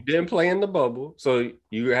 so, you didn't play in the bubble, so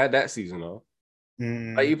you had that season off.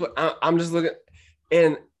 Like I'm just looking,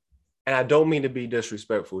 and I don't mean to be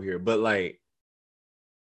disrespectful here, but like,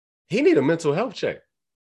 he need a mental health check.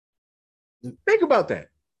 Think about that.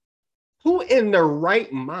 Who in their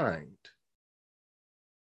right mind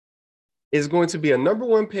is going to be a number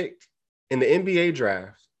one pick in the NBA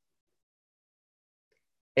draft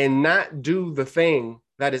and not do the thing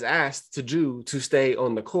that is asked to do to stay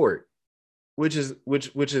on the court, which is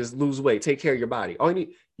lose weight, take care of your body.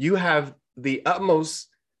 You have the utmost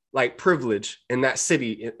like privilege in that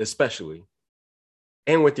city, especially.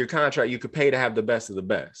 And with your contract, you could pay to have the best of the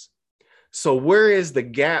best. So where is the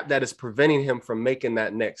gap that is preventing him from making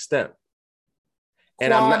that next step?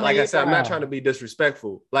 And I'm not, like I said, I'm not trying to be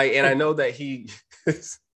disrespectful. Like, and I know that he,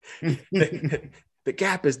 the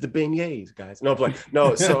gap is the beignets, guys. No, but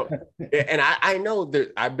no. So, and I know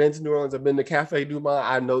that I've been to New Orleans. I've been to Cafe Du Monde.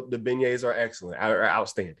 I know the beignets are excellent, are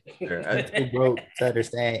outstanding. I'm too broke to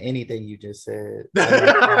understand anything you just said.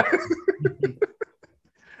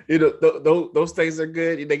 You know, those things are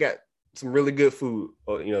good. They got some really good food,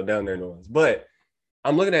 you know, down there in New Orleans. But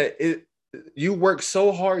I'm looking at it. You work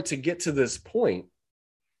so hard to get to this point.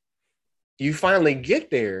 You finally get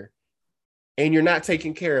there, and you're not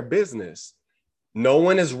taking care of business. No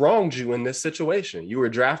one has wronged you in this situation. You were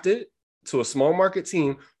drafted to a small market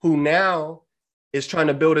team who now is trying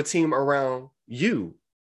to build a team around you.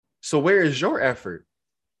 So where is your effort?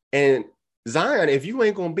 And Zion, if you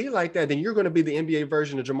ain't going to be like that, then you're going to be the NBA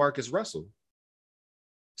version of Jamarcus Russell.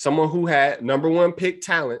 Someone who had number one pick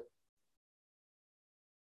talent,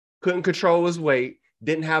 couldn't control his weight,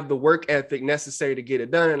 didn't have the work ethic necessary to get it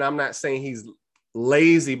done. And I'm not saying he's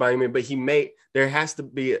lazy by any means, but there has to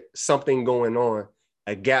be something going on,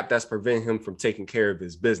 a gap that's preventing him from taking care of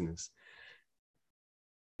his business.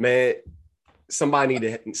 Man, somebody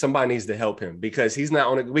needs to help him because he's not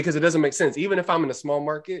on it, because it doesn't make sense. Even if I'm in a small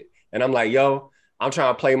market and I'm like, yo, I'm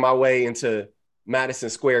trying to play my way into Madison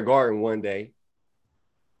Square Garden one day.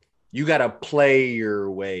 You got to play your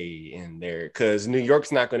way in there because New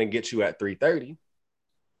York's not going to get you at 3:30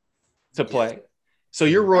 to play. So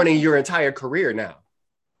you're ruining your entire career now.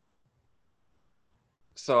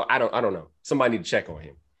 So I don't know. Somebody need to check on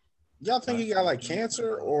him. Y'all think he got like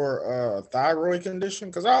cancer or a thyroid condition?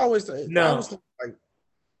 Because I always think like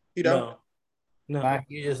you don't. No.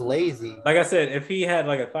 You're just lazy. Like I said, if he had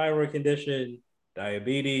like a thyroid condition,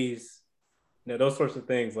 diabetes, you know, those sorts of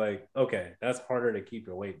things, like, okay, that's harder to keep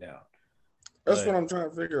your weight down. That's what I'm trying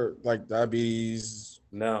to figure. Like diabetes.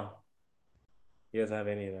 No, he doesn't have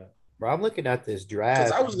any of that. Bro, I'm looking at this draft.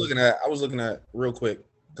 Because I was looking at real quick.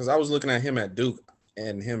 Because I was looking at him at Duke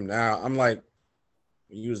and him now. I'm like,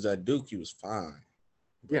 when he was at Duke, he was fine.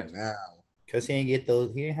 Yeah. Now. Because he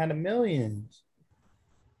didn't have the millions.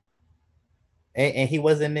 And he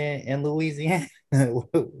wasn't in Louisiana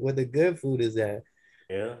where the good food is at.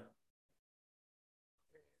 Yeah.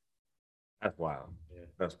 That's wild. Yeah.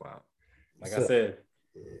 That's wild. Like I said,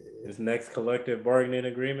 this next collective bargaining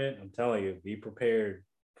agreement, I'm telling you, be prepared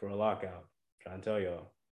for a lockout. I'm trying to tell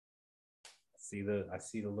y'all. I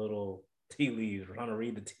see the little tea leaves. We're trying to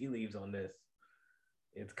read the tea leaves on this.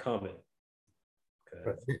 It's coming.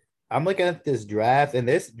 I'm looking at this draft, and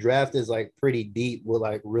this draft is like pretty deep with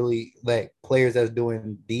like really like players that's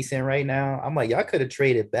doing decent right now. I'm like, y'all could have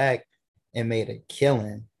traded back and made a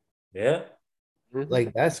killing. Yeah.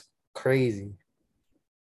 Like that's crazy.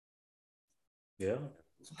 Yeah.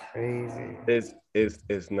 It's crazy.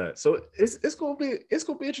 It's nuts. So it's gonna be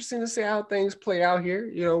interesting to see how things play out here.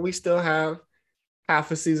 You know, we still have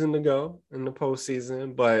half a season to go in the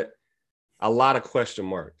postseason, but a lot of question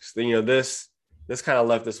marks. You know, this kind of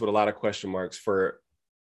left us with a lot of question marks for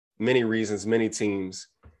many reasons, many teams.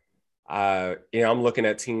 You know, I'm looking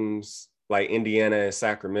at teams like Indiana and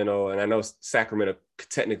Sacramento, and I know Sacramento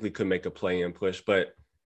technically could make a play-in push, but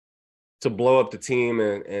to blow up the team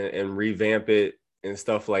and revamp it and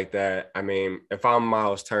stuff like that. I mean, if I'm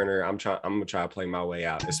Miles Turner, I'm gonna try to play my way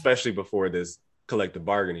out, especially before this collective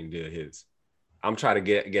bargaining deal hits. I'm trying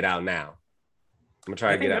to get out now. I'm gonna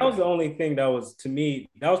try to get out. That was the only thing that was, to me,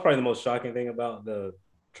 that was probably the most shocking thing about the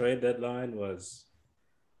trade deadline, was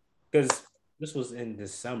because this was in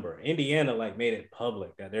December. Indiana like made it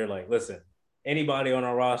public that they're like, listen, anybody on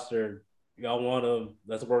our roster, y'all want them,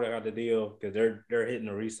 let's work out the deal, because they're hitting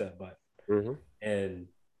the reset button. Mm-hmm. And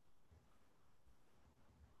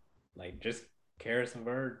like just Karis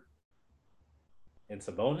LeVert and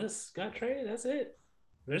Sabonis got traded. That's it.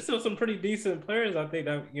 There's still some pretty decent players, I think,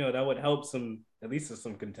 that, you know, that would help at least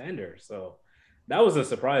some contenders. So that was a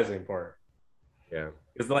surprising part. Yeah,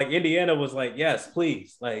 because like Indiana was like, yes,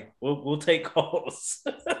 please, like we'll take calls.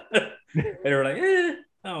 They were like, I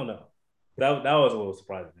don't know. That was a little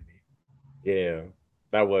surprising to me. Yeah,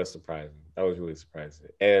 that was surprising. That was really surprising.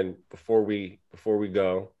 And before we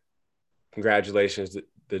go, congratulations to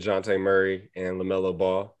DeJounte Murray and LaMelo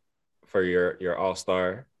Ball for your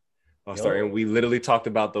All-Star. And we literally talked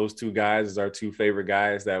about those two guys as our two favorite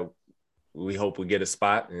guys that we hope will get a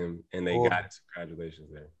spot, and they got it. Congratulations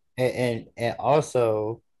there. And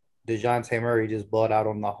also DeJounte Murray just bought out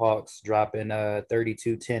on the Hawks, dropping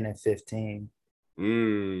 32, 10, and 15.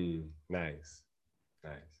 Nice.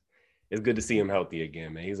 It's good to see him healthy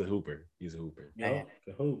again, man. He's a hooper. Yeah,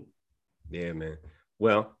 who? Yeah, man.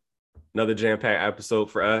 Well, another jam-packed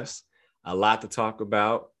episode for us. A lot to talk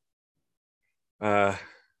about.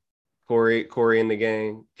 Corey in the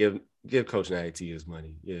game. Give Coach Natty T his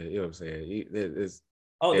money. Yeah, you know what I'm saying.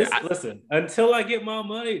 Listen. Until I get my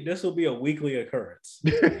money, this will be a weekly occurrence.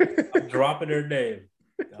 I'm dropping their name.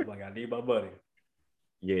 I'm like, I need my money.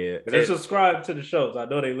 Yeah, they subscribe to the shows. I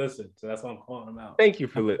know they listen, so that's why I'm calling them out. Thank you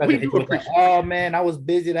for listening. Oh man, I was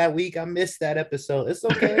busy that week. I missed that episode. It's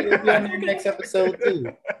okay. It'll be on the next episode too.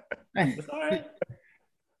 It's all right.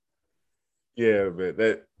 Yeah,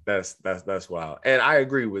 but that's wild. And I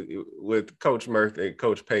agree with Coach Murph and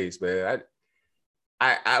Coach Pace, man.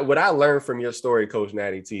 I what I learned from your story, Coach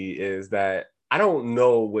Natty T, is that I don't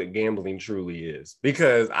know what gambling truly is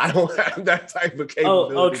because I don't have that type of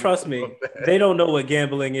capability. Oh, trust me. They don't know what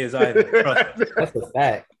gambling is either. That's a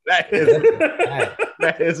fact. That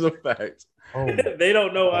is a fact. Oh. They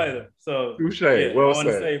don't know either. So, touche. Yeah, well on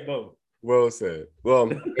said. the same boat. Well said. Well,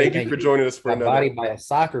 thank you for joining us for another body by a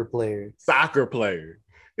soccer player.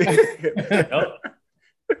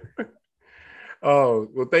 Oh,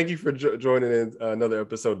 well, thank you for joining in another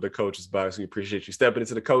episode of the Coach's Box. We appreciate you stepping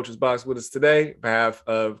into the Coach's Box with us today. On behalf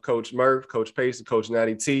of Coach Murph, Coach Pace, and Coach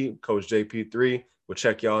Natty T, Coach JP3, we'll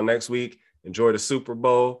check y'all next week. Enjoy the Super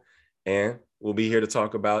Bowl, and we'll be here to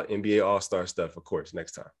talk about NBA All-Star stuff, of course,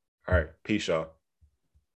 next time. All right, peace, y'all.